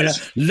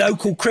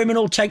 Local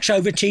criminal takes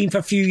over team for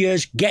a few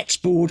years, gets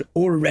bored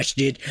or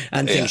arrested,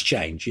 and things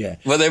change. Yeah.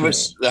 Well, there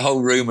was the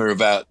whole rumour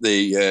about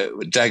the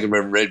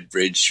Dagenham and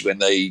Redbridge when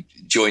they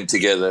joined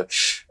together.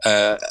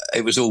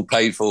 It was all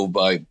paid for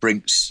by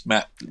Brink's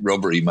map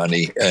robbery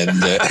money, and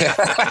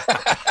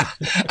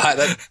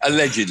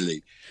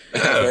allegedly.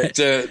 But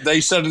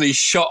they suddenly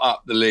shot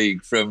up the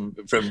league from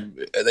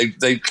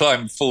they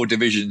climbed 4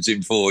 divisions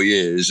in 4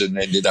 years and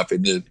ended up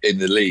in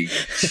the league.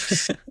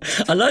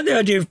 I like the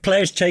idea of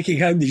players taking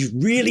home these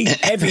really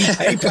heavy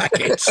pay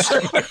packets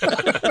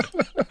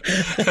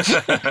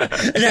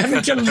and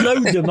having to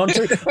load them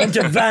onto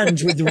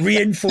vans with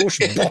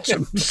reinforced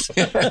bottoms.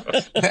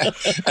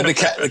 And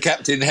the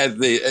captain had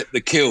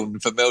the kiln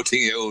for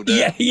melting it all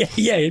down.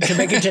 Yeah, to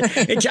make it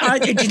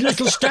into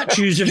little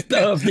statues of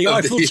the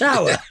Eiffel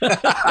Tower.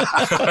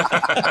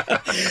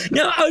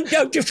 No,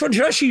 just want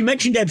to ask you. You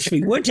mentioned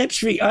Ebbsfleet. Weren't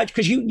Ebbsfleet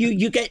because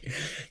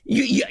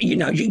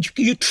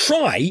you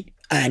try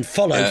and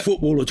follow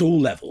football at all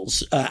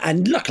levels,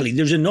 and luckily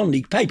there's a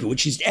non-league paper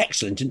which is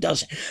excellent and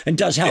does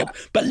help. Yeah.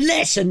 But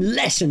less and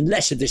less and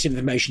less of this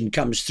information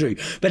comes through.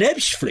 But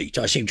Ebbsfleet,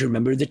 I seem to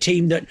remember, the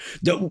team that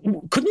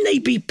couldn't they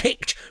be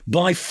picked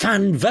by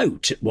fan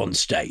vote at one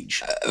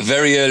stage?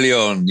 Very early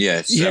on,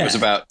 yes. Yeah. That was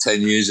about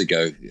 10 years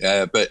ago.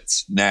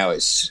 But now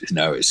it's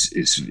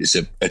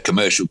a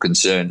commercial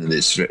concern, and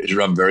it's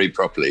run very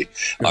properly.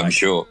 Right. I'm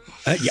sure.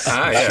 But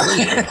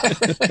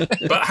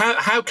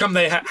how come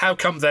they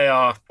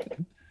are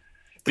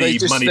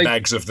the money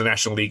bags of the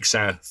National League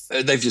South?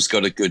 They've just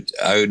got a good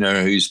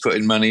owner who's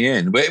putting money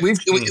in.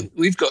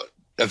 We've got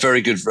a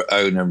very good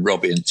owner,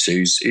 Robbins,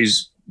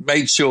 who's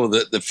made sure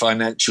that the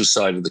financial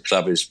side of the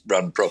club is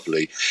run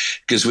properly,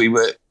 because we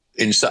were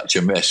in such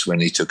a mess when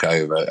he took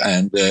over,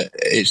 and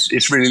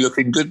it's really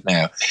looking good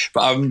now.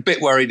 But I'm a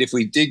bit worried if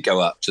we did go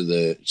up to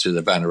the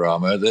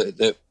Vanarama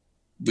that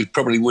we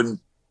probably wouldn't.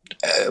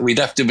 We'd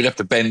have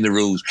to bend the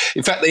rules.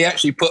 In fact, they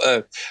actually put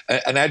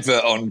an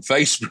advert on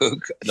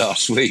Facebook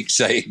last week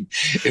saying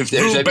if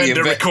there's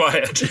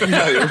required. If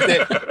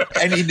there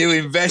any new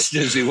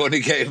investors who want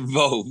to get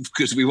involved,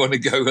 because we want to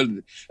go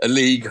a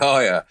league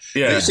higher.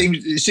 Yeah.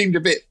 It seemed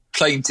a bit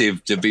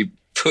plaintive to be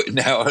putting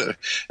out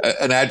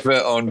an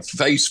advert on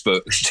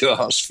Facebook to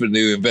ask for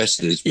new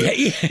investors. But but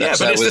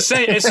it's the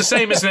same. It's the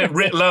same, isn't it?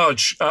 Writ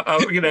large, at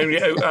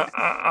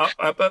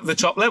the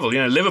top level.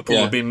 Liverpool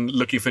have been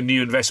looking for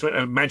new investment,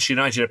 and Manchester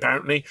United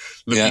apparently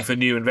looking for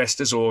new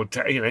investors, or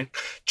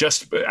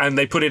and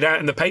they put it out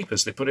in the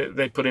papers. They put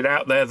it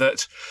out there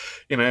that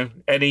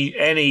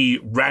any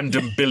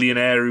random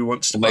billionaire who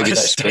wants to buy a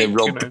stake.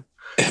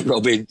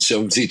 Robbins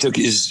obviously took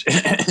his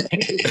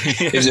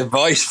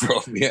advice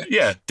from.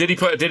 Yeah. Did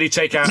he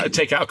take out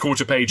a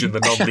quarter page in the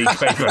non-league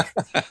paper?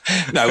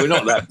 No, we're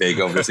not that big,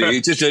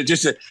 obviously. Just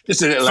a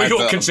little for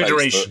your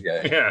consideration.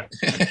 Yeah.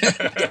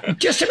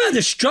 Just about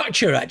the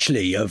structure,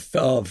 actually, of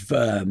the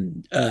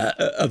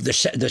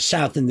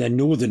South and the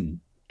Northern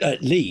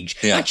leagues.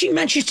 Yeah. Actually,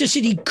 Manchester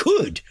City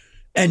could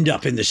end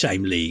up in the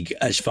same league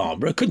as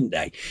Farnborough, couldn't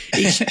they?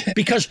 It's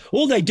because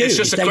all they do is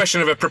just a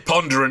question of a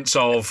preponderance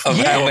of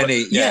how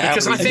many.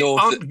 Because I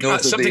think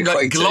something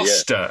like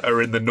Gloucester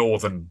are in the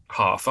northern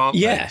half, aren't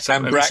they?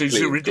 And Brackley,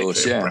 of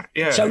course,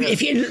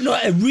 if you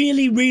look, a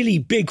really, really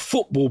big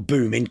football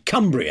boom in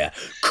Cumbria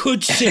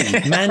could see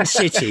Man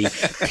City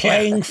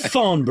playing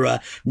Farnborough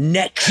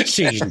next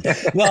season.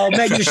 Well,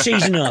 maybe the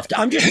season after.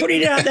 I'm just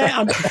putting it out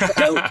there.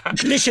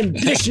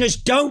 Listeners,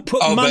 don't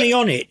put money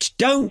on it.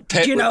 Don't.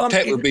 Pep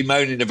would be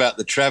moaning about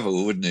the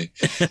travel, wouldn't he?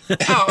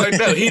 No,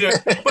 he'd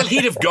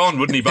have gone,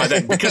 wouldn't he, by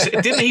then? Because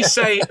didn't he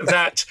say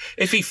that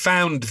if he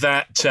found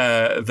that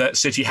that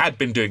City had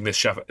been doing this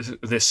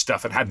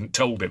stuff and hadn't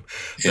told him,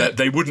 that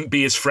they wouldn't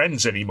be his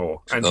friends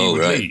anymore, and he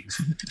would leave?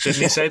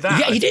 Didn't he say that?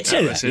 Yeah, he did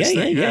say that.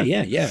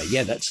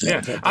 Yeah. That's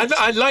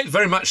I like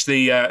very much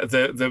the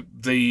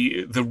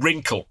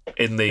wrinkle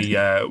in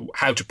the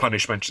how to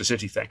punish Manchester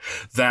City thing,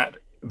 that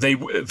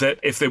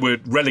if they were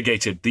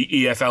relegated, the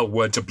EFL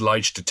weren't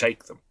obliged to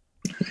take them.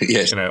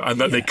 Yes, and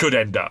that they could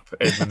end up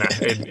in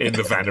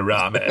the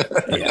Vanarama.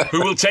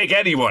 Who will take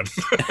anyone?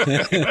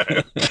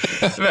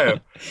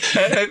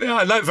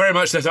 I like very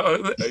much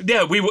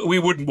that. We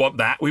wouldn't want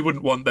that. We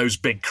wouldn't want those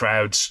big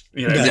crowds.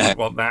 We wouldn't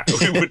want that.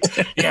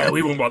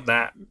 We wouldn't want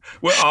that.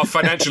 Our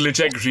financial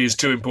integrity is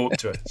too important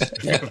to us.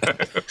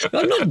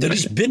 Well, not that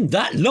it's been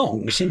that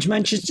long since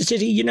Manchester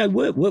City.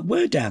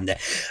 We're down there.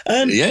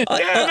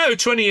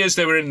 20 years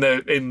they were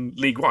in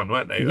League One,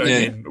 weren't they?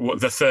 In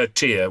the third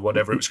tier,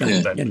 whatever it was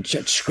called then. And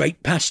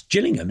scraped past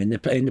Gillingham in the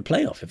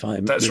playoff, if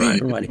I'm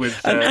right.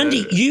 With,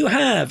 Andy, you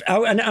have,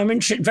 and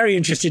I'm very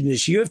interested in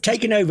this. You have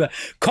taken over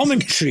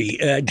commentary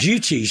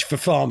duties for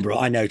Farnborough.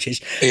 I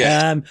noticed.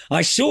 Yes.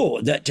 I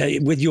saw that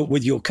with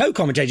your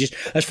co-commentators,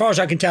 as far as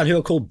I can tell, who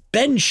are called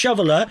Ben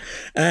Shoveler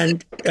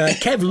and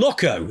Kev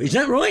Locko. Is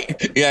that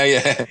right?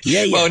 Yeah.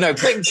 Well, no,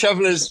 Ben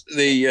Shoveler's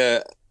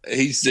the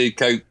He's the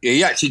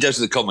he actually does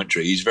the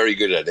commentary. He's very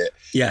good at it.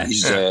 Yeah,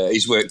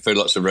 he's worked for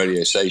lots of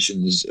radio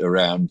stations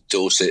around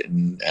Dorset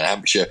and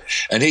Hampshire,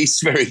 and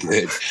he's very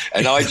good.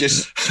 And I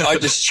just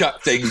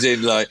chuck things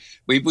in like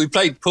we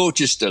played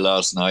Porchester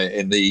last night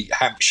in the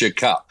Hampshire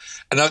Cup,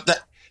 and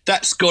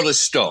that's got to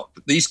stop.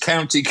 These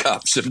county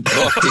cups have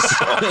got to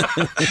stop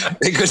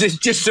because it's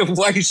just a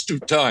waste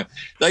of time.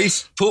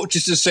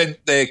 Porchester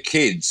sent their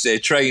kids, their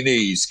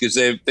trainees, because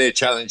they're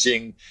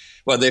challenging.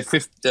 Well, I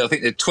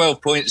think they're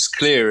 12 points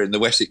clear in the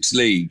Wessex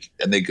League,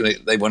 and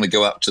they want to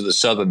go up to the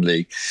Southern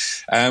League.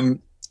 So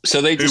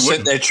they just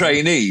sent their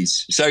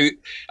trainees. So,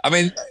 I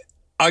mean,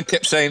 I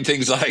kept saying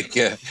things like,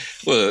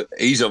 well,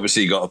 he's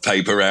obviously got a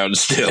paper round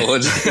still.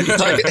 And,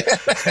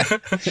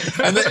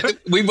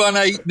 we won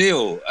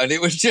 8-0, and it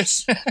was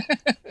just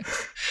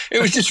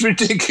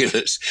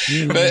ridiculous.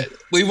 But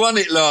we won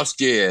it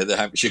last year, the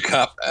Hampshire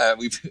Cup.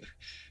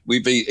 We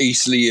beat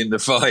Eastleigh in the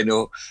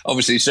final.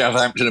 Obviously,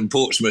 Southampton and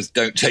Portsmouth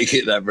don't take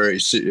it that very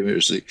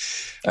seriously.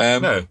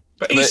 No,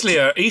 but Eastleigh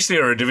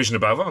are a division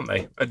above, aren't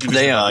they?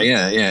 They are,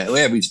 yeah.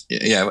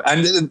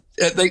 And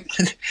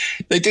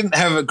they didn't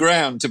have a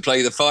ground to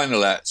play the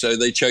final at, so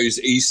they chose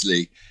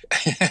Eastleigh.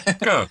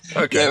 Oh,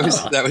 okay.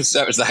 That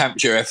was the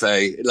Hampshire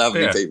FA.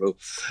 Lovely people.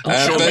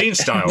 Sean Bean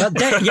style. I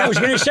was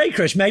going to say,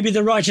 Chris, maybe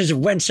the writers of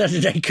When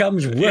Saturday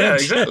Comes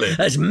weren't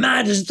as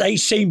mad as they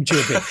seem to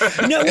have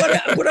been. No,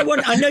 what I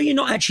want, I know you're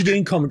not actually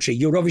doing commentary.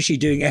 You're obviously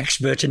doing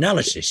expert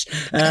analysis.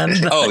 But I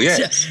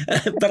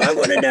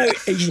want to know,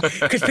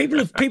 because people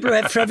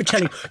are forever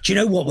telling, do you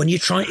know what? When you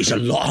try it, it's a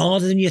lot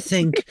harder than you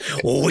think.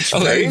 Oh, it's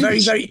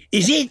very.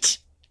 Is it?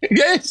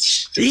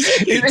 Yes,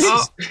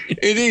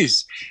 it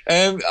is.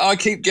 I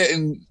keep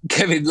getting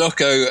Kevin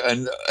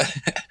Locko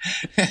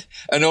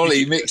and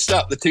Ollie mixed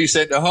up, the two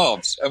centre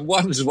halves, and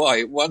one's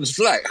white, one's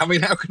black. I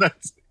mean, how can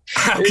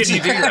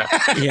you do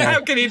that? Yeah. How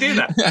can you do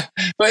that?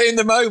 But in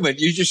the moment,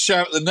 you just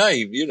shout the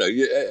name, and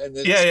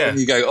then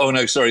you go, "Oh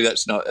no, sorry,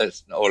 that's not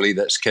Ollie,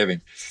 that's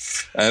Kevin."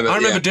 I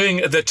remember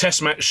doing the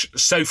Test match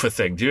sofa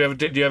thing.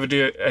 Did you ever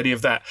do any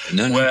of that?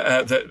 No.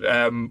 Where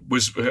that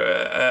was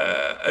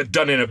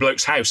done in a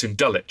bloke's house in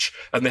Dulwich,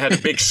 and they had a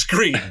big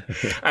screen,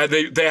 and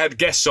they had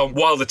guests on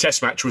while the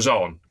Test match was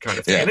on, kind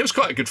of thing. And it was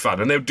quite good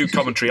fun. And they would do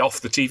commentary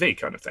off the TV,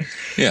 kind of thing.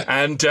 Yeah.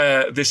 And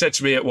they said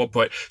to me at one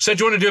point, "So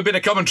do you want to do a bit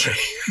of commentary?"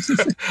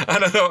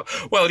 And I thought,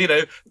 well,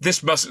 it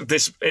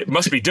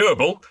must be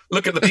doable.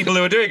 Look at the people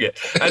who are doing it.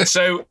 And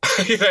so,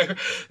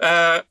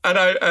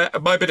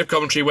 my bit of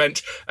commentary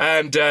went.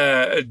 And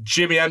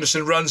Jimmy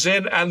Anderson runs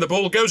in, and the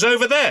ball goes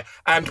over there,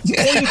 and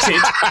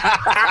pointed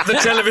at the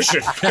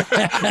television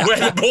where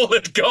the ball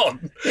had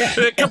gone. Yeah.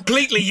 A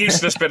completely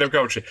useless bit of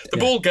commentary. The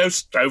ball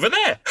goes over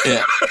there.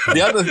 Yeah.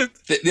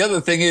 The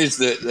other thing is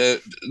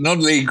that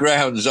non-league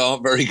grounds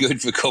aren't very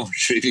good for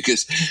commentary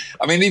because,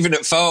 I mean, even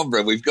at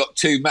Farnborough, we've got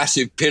two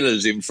massive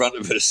pillars in front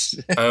of us.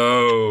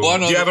 Oh,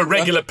 do you have a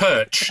regular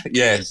perch?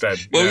 Yes. Then?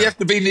 Well, you have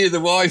to be near the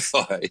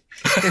Wi-Fi.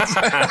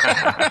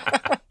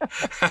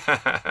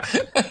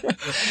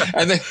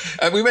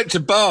 And we went to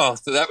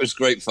Bath. So that was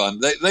great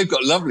fun. They've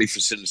got lovely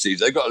facilities.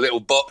 They've got a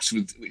little box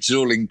which is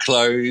all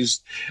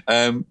enclosed,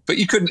 but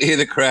you couldn't hear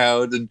the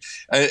crowd. And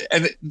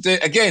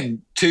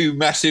again, two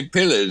massive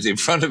pillars in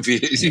front of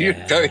you.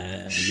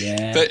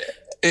 But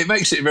it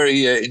makes it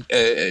very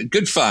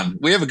good fun.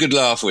 We have a good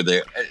laugh with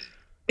it.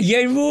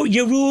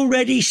 You're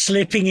already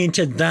slipping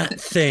into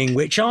that thing,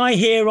 which I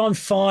hear on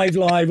 5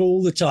 Live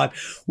all the time,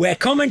 where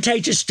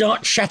commentators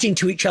start chatting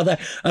to each other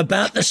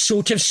about the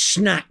sort of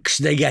snacks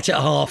they get at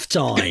half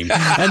time.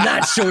 And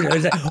that sort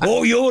of,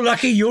 oh, you're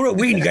lucky you're at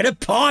Wigan. You get a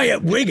pie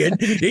at Wigan.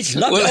 It's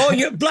lucky. Oh,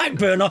 you're at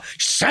Blackburn. Oh,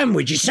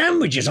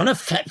 sandwiches on a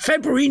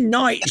February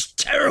night. It's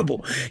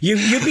terrible.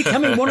 You're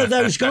becoming one of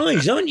those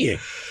guys, aren't you?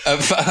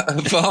 At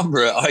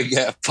Farnborough, I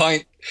get a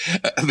pint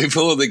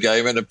before the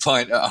game and a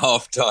pint at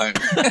half time.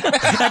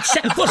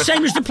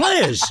 Same as the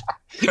players.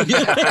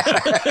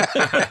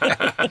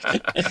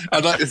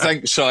 I'd like to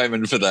thank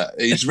Simon for that.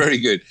 He's very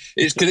good.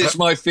 It's because it's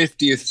my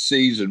 50th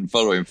season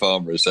following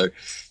Farnborough, so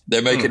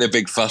they're making a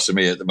big fuss of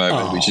me at the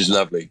moment, which is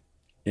lovely.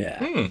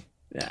 Yeah.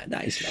 Yeah,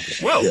 that is lovely.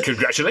 Well,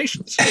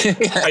 congratulations.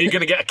 Are you going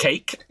to get a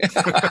cake?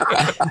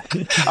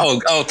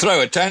 I'll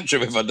throw a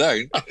tantrum if I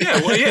don't. Yeah,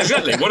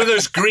 exactly. One of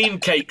those green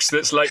cakes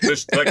that's like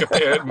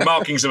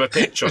markings of a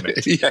pitch on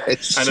it.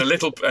 Yes. And a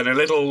little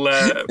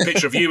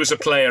picture of you as a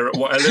player, a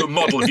little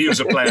model of you as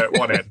a player at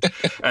one end,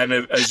 and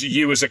as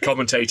you as a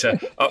commentator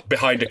up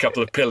behind a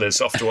couple of pillars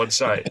off to one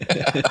side.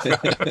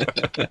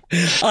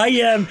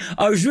 I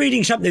was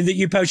reading something that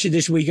you posted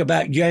this week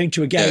about going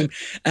to a game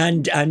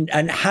and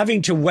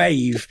having to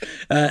wave.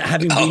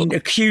 Having been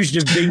accused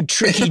of being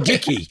Tricky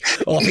Dicky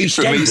of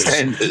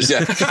EastEnders.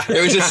 Yeah. It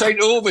was a St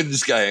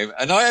Albans game,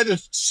 and I had a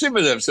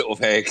similar sort of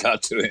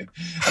haircut to him.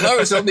 And I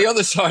was on the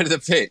other side of the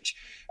pitch,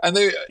 and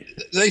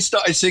they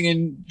started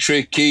singing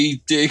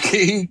Tricky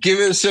Dicky, give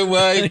us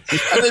away,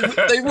 and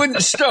they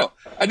wouldn't stop.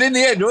 And in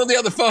the end, all the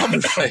other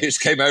Farmers players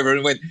came over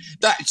and went,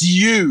 "That's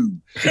you,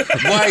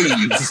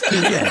 wave."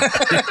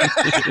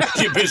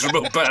 You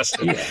miserable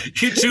bastard. Yeah.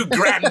 You're too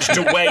grand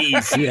to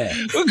wave. Yeah.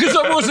 Because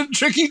I wasn't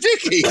Tricky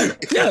Dicky.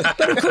 No,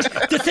 but of course,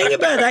 the thing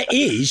about that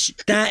is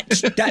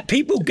that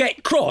people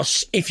get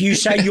cross if you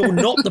say you're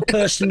not the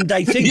person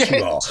they think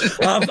you are.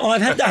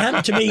 I've had that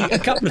happen to me a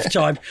couple of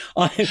times.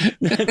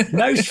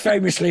 Most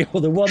famously,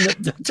 or the one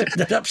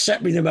that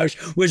upset me the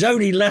most, was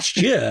only last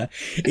year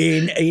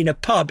in a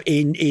pub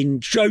in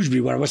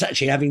Shrewsbury, where I was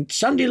actually having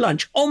Sunday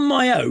lunch on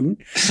my own,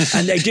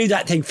 and they do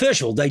that thing.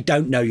 First of all, they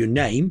don't know your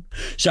name,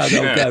 so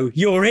they'll go,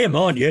 "You're him,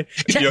 aren't you?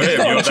 You're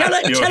him. Tell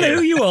her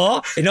who you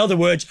are." In other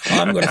words, I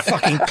haven't got a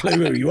fucking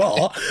clue who you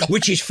are,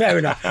 which is fair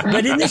enough.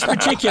 But in this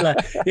particular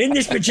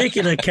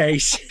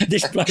case,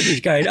 this bloke is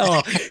going,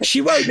 "Oh,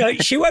 she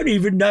won't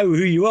even know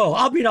who you are.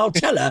 I mean, I'll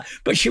tell her,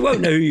 but she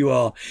won't know who you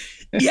are."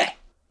 Yeah,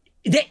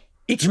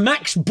 it's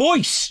Max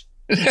Boyce.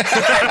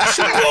 Max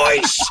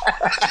Boyce!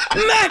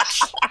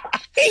 Max!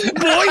 In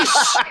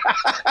Boyce!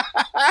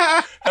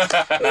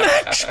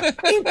 Max!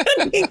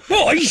 In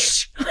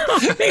Boyce!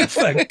 I mean,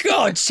 for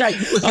God's sake.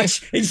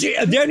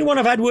 The only one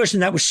I've had worse than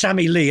that was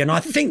Sammy Lee, and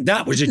I think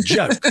that was a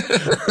joke.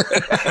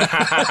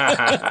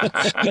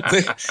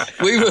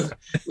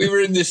 we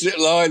were in this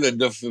little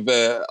island of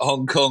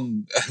Hong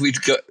Kong.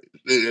 We'd got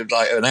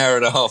like an hour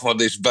and a half on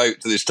this boat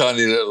to this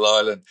tiny little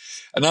island.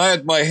 And I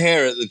had my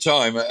hair at the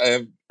time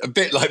a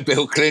bit like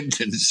Bill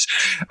Clinton's,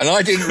 and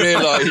I didn't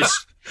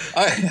realise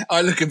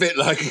I look a bit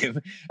like him.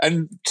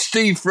 And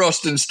Steve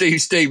Frost and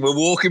Steve Steen were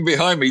walking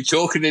behind me,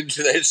 talking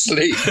into their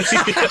sleep. And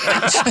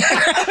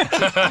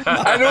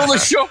all the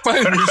shop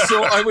owners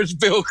thought I was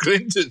Bill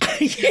Clinton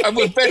and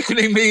were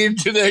beckoning me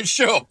into their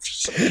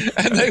shops.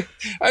 And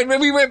when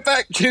we went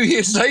back 2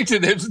 years later,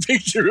 there's a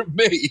picture of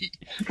me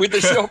with the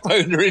shop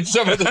owner in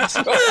some of the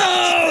shops.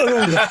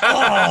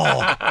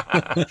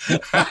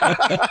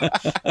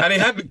 And he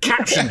hadn't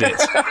captioned it.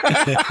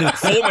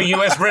 Former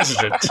US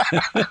president,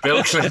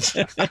 Bill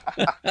Clinton.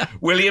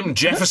 William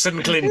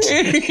Jefferson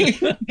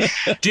Clinton.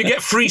 Do you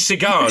get free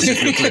cigars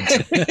if you're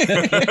Clinton?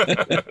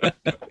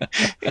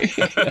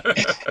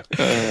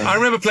 I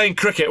remember playing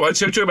cricket once.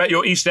 So we're talking about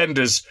your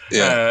EastEnders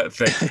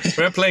thing. I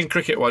remember playing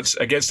cricket once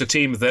against a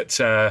team that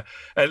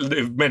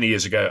many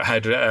years ago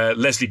had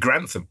Leslie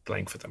Grantham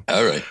playing for them.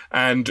 All right.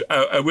 And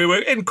we were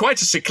in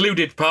quite a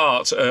secluded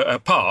park.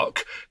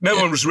 No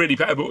one was really,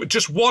 but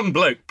just one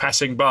bloke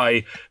passing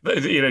by,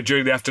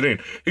 during the afternoon,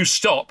 who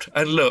stopped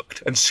and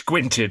looked and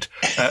squinted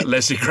at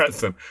Leslie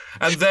Grantham,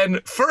 and then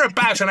for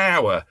about an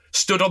hour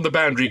stood on the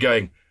boundary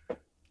going,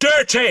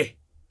 "Dirty!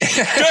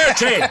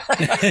 Dirty!"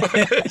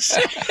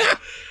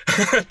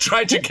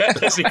 Trying to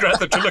get Leslie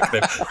Grantham to look at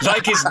him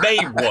like his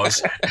name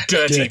was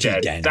Dirty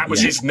Dan. That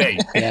was his name.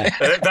 Yeah.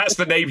 That's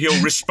the name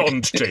he'll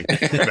respond to.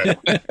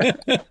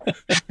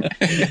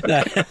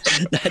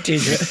 That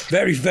is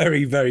very,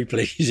 very, very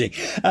pleasing.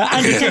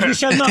 Andy, thank you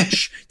so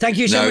much. Thank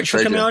you so much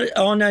for coming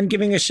on and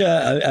giving us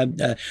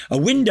a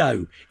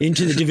window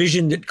into the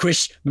division that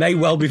Chris may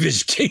well be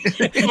visiting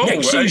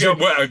next season.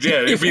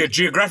 It'd be a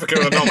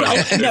geographical anomaly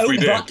if we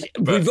did.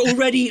 But we've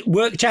already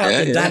worked out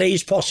that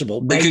is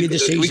possible. Maybe the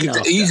season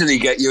after. Easily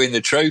get you in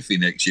the trophy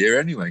next year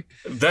anyway.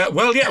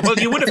 Well,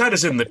 you would have had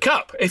us in the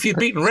cup. If you'd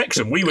beaten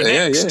Wrexham, we were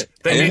next.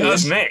 They'd beat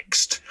us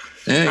next.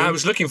 Yeah. I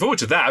was looking forward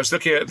to that. I was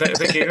looking at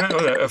thinking,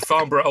 a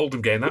Farnborough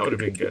Oldham game, that would have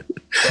been good.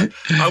 But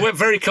I went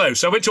very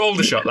close. I went to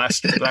Aldershot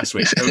last week.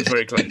 I was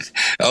very close.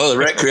 Oh, the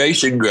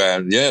recreation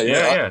ground.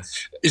 Yeah.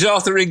 Is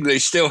Arthur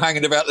English still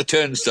hanging about the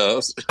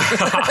turnstiles?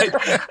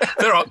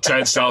 There aren't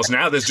turnstiles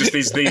now. There's just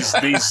these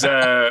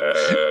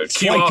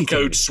QR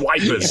code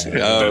swipers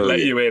that let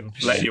you in.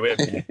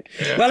 Yeah.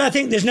 Well, I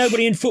think there's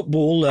nobody in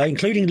football,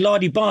 including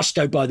Lardy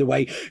Barstow, by the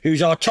way,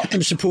 who's our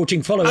Tottenham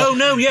supporting follower. Oh,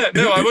 no,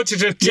 I wanted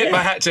to tip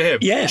my hat to him.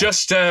 Yeah.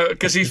 Just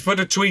because he's put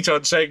a tweet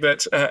on saying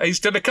that he's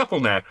done a couple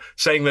now,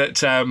 saying that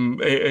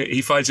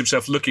he finds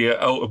himself looking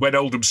at when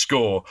Oldham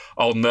score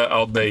on the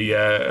update,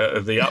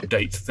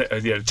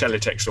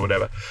 teletext or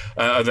whatever.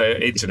 The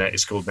internet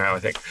is called now,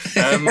 I think.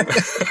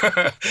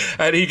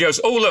 And he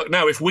goes, "Oh, look,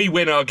 now if we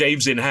win our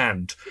games in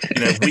hand,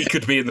 we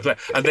could be in the play."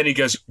 And then he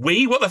goes,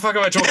 "We? What the fuck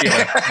am I talking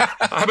about?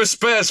 I'm a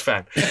Spurs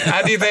fan." And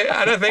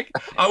I think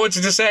I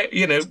wanted to say,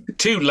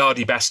 to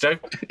Lardy Bastow,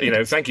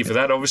 thank you for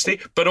that, obviously,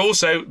 but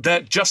also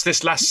that just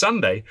this last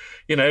Sunday,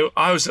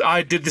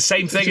 I did the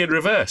same thing in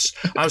reverse.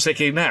 I was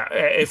thinking, now,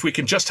 if we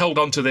can just hold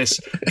on to this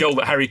goal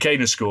that Harry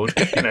Kane has scored,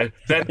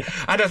 then,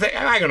 and I think,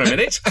 hang on a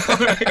minute.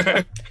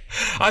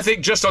 I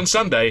think just on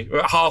Sunday,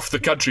 half the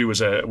country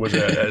was a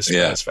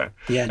Spurs fan,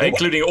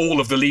 including all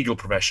of the legal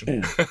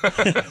profession.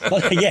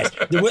 Well, yes,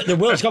 the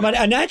world's gone mad.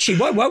 And actually,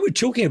 while we're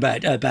talking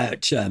about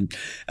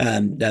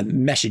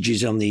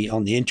messages on the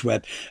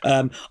interweb,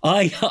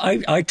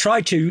 I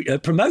try to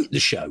promote the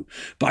show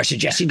by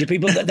suggesting to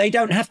people that they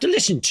don't have to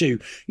listen to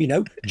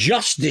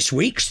just this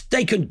week's.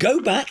 They can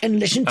go back and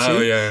listen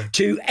to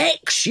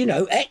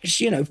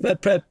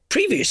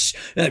previous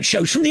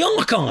shows from the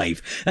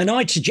archive. And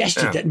I'd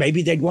suggested that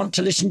maybe they'd want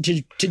to listen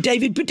to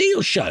David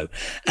Baddiel's show.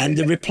 And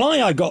the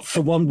reply I got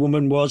from one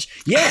woman was,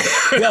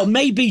 well,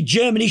 maybe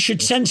Germany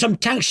should send some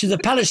tanks to the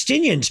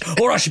Palestinians,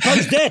 or I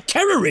suppose they're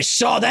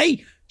terrorists, are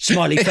they?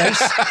 Smiley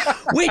face.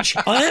 Which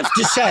I have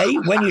to say,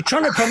 when you're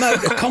trying to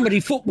promote a comedy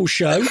football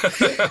show,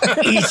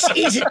 you're set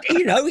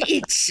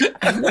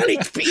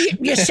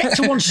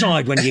to one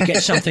side when you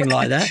get something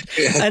like that.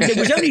 And there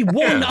was only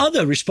one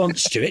other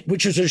response to it,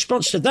 which was a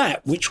response to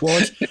that, which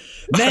was,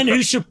 men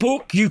who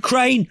support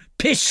Ukraine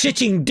piss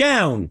sitting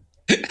down.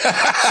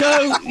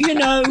 So,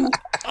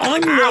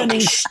 I'm learning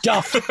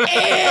stuff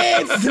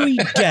every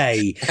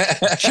day.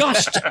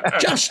 Just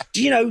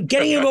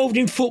getting involved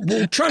in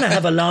football, trying to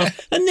have a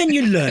laugh, and then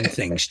you learn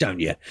things, don't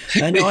you?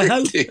 And I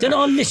hope that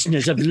our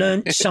listeners have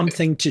learned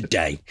something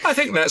today. I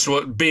think that's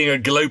what being a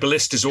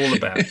globalist is all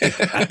about.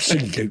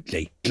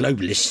 Absolutely.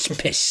 Globalists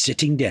piss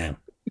sitting down.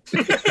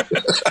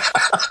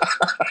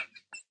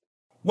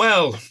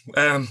 Well,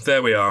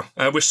 there we are.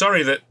 We're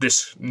sorry that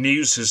this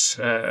news has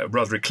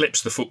rather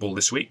eclipsed the football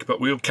this week, but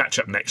we'll catch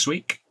up next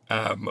week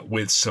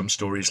with some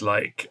stories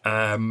like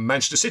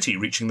Manchester City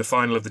reaching the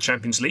final of the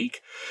Champions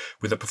League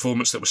with a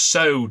performance that was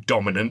so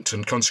dominant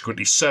and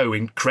consequently so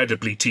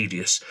incredibly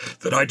tedious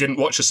that I didn't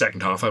watch the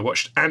second half. I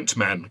watched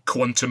Ant-Man,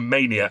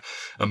 Quantumania,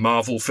 a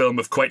Marvel film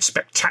of quite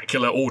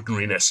spectacular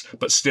ordinariness,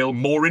 but still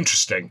more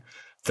interesting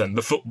than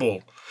the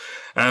football.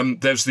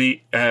 There's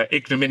the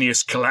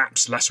ignominious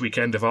collapse last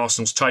weekend of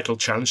Arsenal's title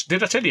challenge.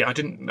 Did I tell you? I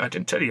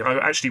didn't tell you.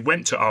 I actually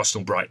went to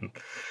Arsenal Brighton,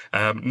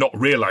 not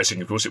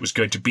realising, of course, it was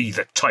going to be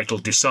the title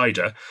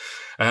decider.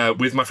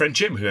 With my friend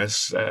Jim, who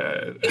has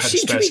had a spare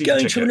season ticket.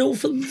 Going to an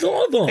awful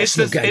lot of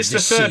Arsenal games.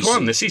 It's the third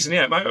one this season,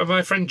 yeah.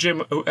 My friend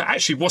Jim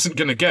actually wasn't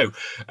going to go.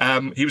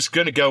 He was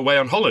going to go away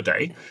on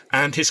holiday,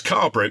 and his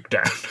car broke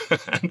down,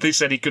 and they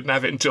said he couldn't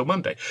have it until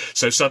Monday.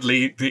 So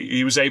suddenly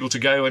he was able to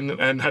go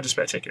and had a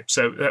spare ticket.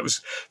 So that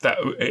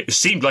it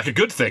seemed like a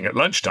good thing at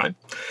lunchtime.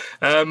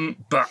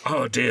 But,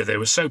 oh dear, they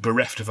were so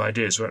bereft of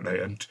ideas, weren't they?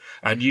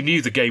 And you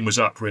knew the game was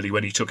up, really,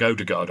 when he took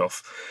Odegaard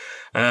off.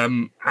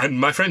 And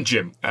my friend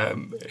Jim,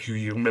 who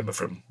you remember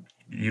from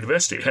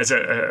university, has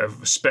a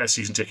spare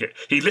season ticket.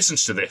 He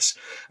listens to this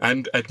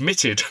and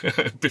admitted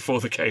before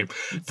the game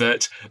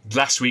that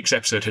last week's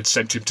episode had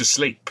sent him to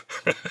sleep.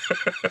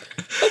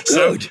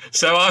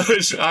 So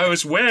I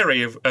was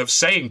wary of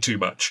saying too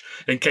much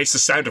in case the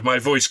sound of my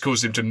voice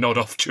caused him to nod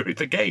off during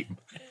the game.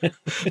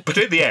 But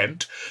in the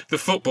end, the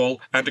football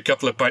and a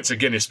couple of pints of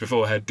Guinness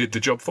beforehand did the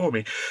job for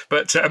me.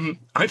 But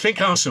I think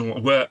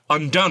Arsenal were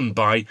undone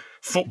by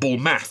football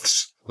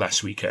maths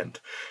last weekend,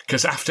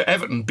 because after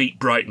Everton beat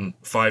Brighton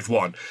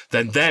 5-1,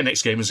 then their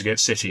next game was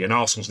against City and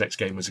Arsenal's next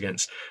game was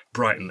against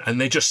Brighton, and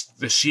they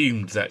just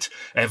assumed that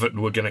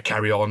Everton were going to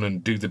carry on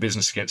and do the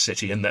business against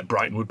City and that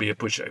Brighton would be a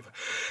pushover.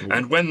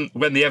 And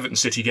when the Everton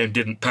City game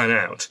didn't pan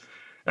out,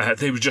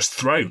 they were just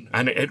thrown,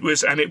 and it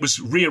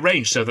was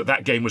rearranged so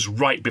that game was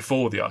right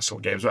before the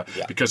Arsenal game as well,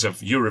 because of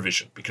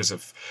Eurovision, because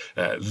of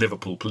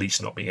Liverpool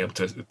police not being able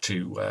to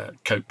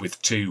cope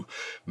with two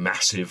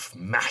massive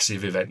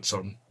events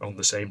on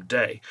the same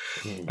day.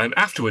 And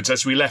afterwards,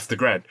 as we left the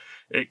ground,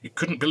 it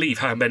couldn't believe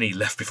how many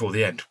left before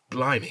the end.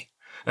 Blimey.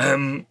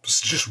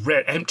 Just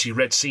empty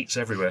red seats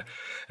everywhere.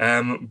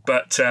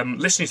 But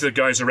listening to the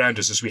guys around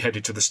us as we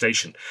headed to the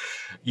station,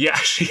 I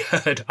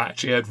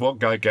actually heard one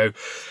guy go,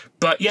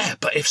 but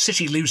if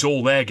City lose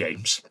all their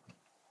games,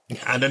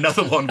 and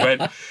another one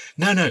went,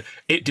 no,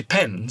 it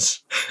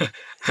depends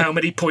how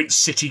many points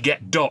City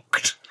get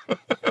docked.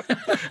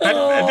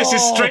 and this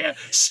is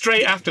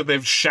straight after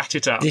they've shat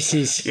it up. This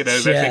is,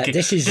 they're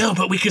thinking, no,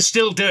 but we can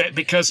still do it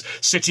because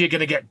City are going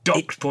to get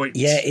docked points.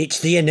 Yeah,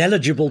 it's the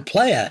ineligible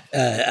player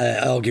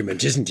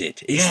argument, isn't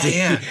it?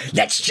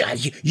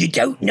 You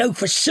don't know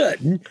for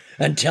certain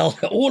until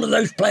all of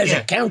those players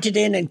are counted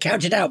in and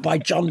counted out by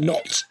John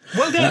Knott.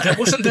 Well,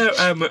 wasn't there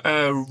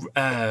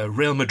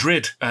Real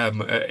Madrid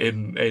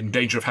in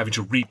danger of having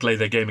to replay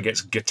their game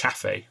against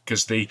Getafe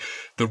because the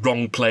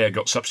wrong player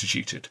got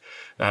substituted?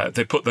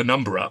 They put the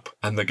number up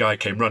and the guy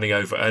came running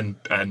over and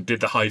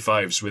did the high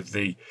fives with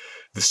the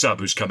sub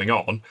who's coming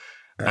on.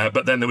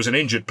 But then there was an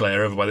injured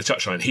player over by the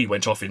touchline. He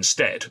went off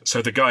instead.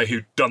 So the guy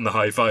who'd done the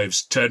high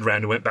fives turned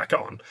around and went back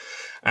on.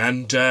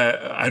 And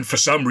for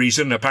some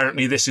reason,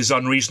 apparently this is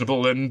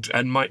unreasonable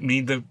and might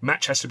mean the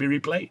match has to be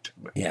replayed.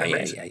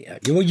 Yeah.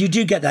 Well, you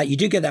do get that.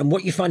 And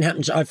what you find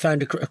happens, I've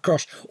found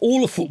across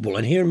all of football,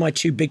 and here are my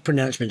two big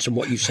pronouncements on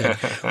what you said,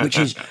 which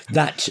is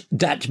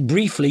that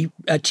briefly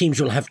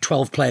teams will have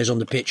 12 players on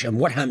the pitch, and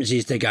what happens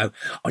is they go,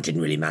 it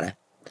didn't really matter.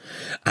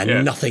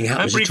 and nothing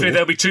happens. And briefly, at all.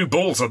 there'll be 2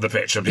 balls on the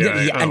pitch. And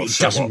it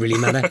doesn't really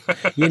matter,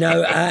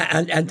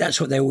 and that's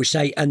what they always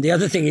say. And the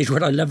other thing is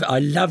what I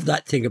love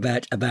that thing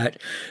about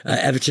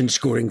Everton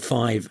scoring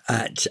 5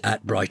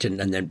 at Brighton,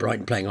 and then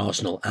Brighton playing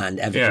Arsenal and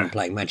Everton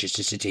playing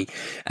Manchester City.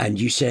 And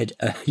you said,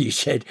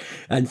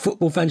 and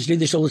football fans do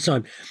this all the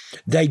time.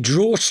 They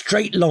draw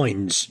straight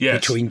lines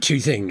between 2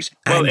 things.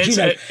 Well, and it's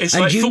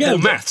like football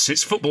maths.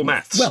 It's football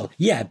maths. Well,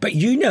 yeah, but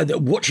you know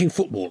that watching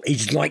football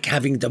is like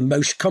having the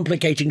most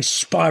complicating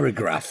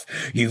spirograph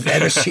you've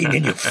ever seen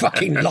in your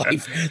fucking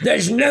life.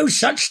 There's no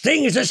such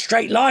thing as a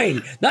straight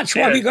line. That's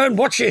why we go and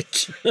watch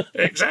it.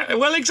 Exactly.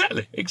 Well,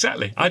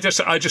 exactly. I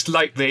just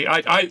like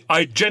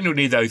I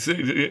genuinely, though,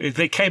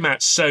 they came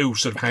out so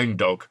sort of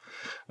hangdog,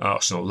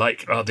 Arsenal,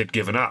 like they'd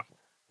given up.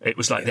 It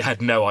was like they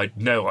had no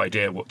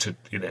idea what to,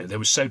 they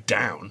were so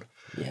down.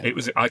 Yeah. It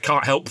was. I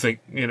can't help think,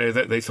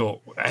 that they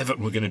thought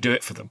Everton were going to do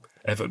it for them.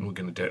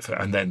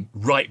 And then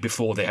right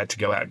before they had to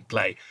go out and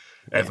play,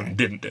 Everton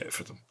didn't do it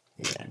for them.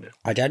 Yeah.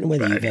 I don't know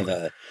whether you've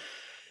ever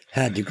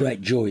had the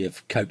great joy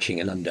of coaching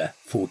an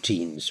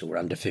under-14s or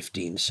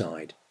under-15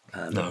 side.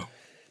 No.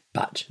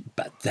 But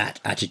that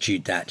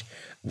attitude that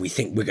we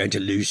think we're going to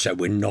lose, so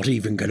we're not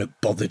even going to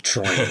bother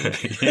trying,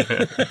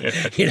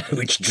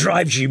 which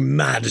drives you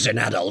mad as an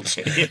adult.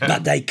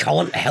 But they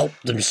can't help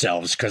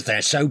themselves because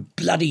they're so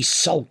bloody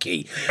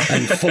sulky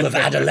and full of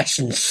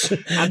adolescence.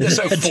 And they're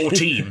so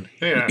 14.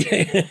 Yeah.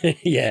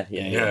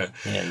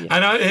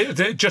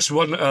 And just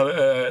one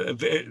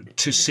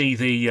to see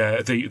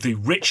the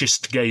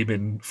richest game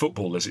in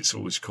football, as it's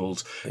always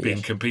called,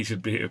 being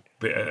competed,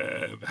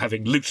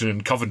 having Luton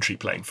and Coventry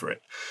playing for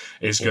it,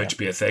 is going to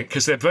be a thing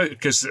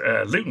because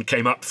Luton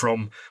came up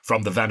from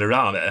the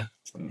Vanarama,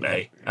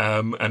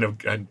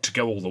 and to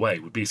go all the way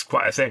would be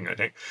quite a thing, I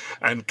think.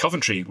 And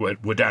Coventry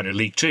were down in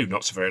League Two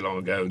not so very long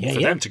ago, and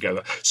for them to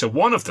go, so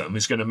one of them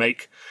is going to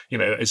make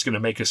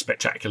a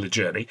spectacular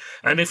journey.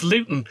 And if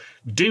Luton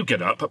do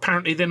get up,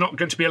 apparently they're not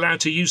going to be allowed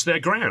to use their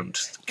ground.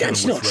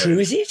 That's not true,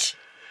 is it?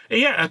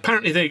 Yeah,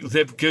 apparently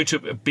they're going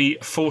to be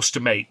forced to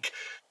make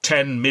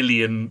 £10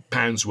 million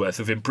worth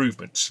of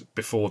improvements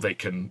before they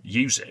can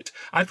use it,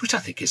 which I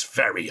think is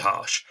very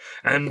harsh.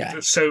 And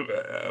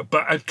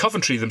but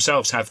Coventry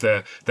themselves have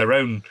their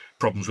own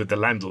problems with the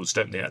landlords,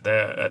 don't they? At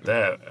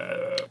their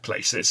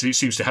place, it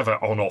seems to have an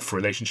on-off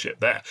relationship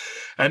there,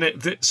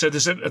 and so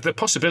there's the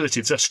possibility.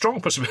 It's a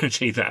strong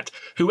possibility that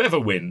whoever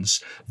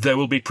wins, there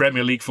will be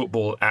Premier League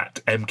football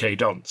at MK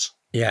Dons.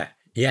 Yeah.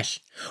 Yes.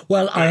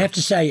 Well, I have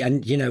to say,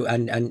 and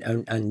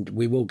and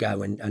we will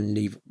go and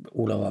leave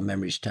all of our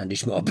memories to Andy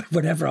Smart. But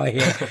whenever I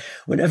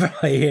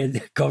hear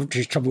the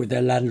Coventry's trouble with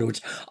their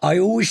landlords, I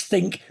always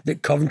think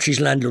that Coventry's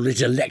landlord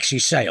is Alexei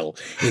Sale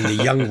in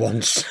The Young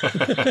Ones.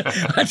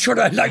 That's what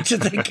I like to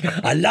think.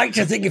 I like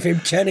to think of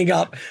him turning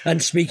up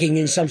and speaking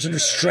in some sort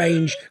of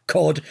strange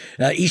cod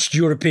East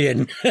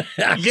European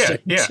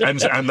accent. Yeah,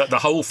 and that the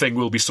whole thing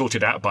will be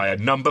sorted out by a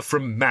number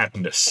from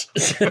Madness.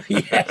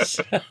 Yes.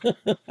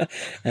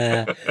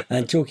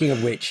 And talking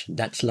of which,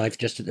 that's life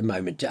just at the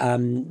moment.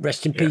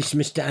 Rest in peace,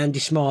 Mr. Andy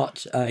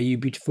Smart, you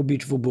beautiful,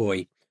 beautiful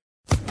boy.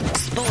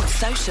 Sports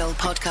Social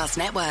Podcast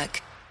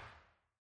Network.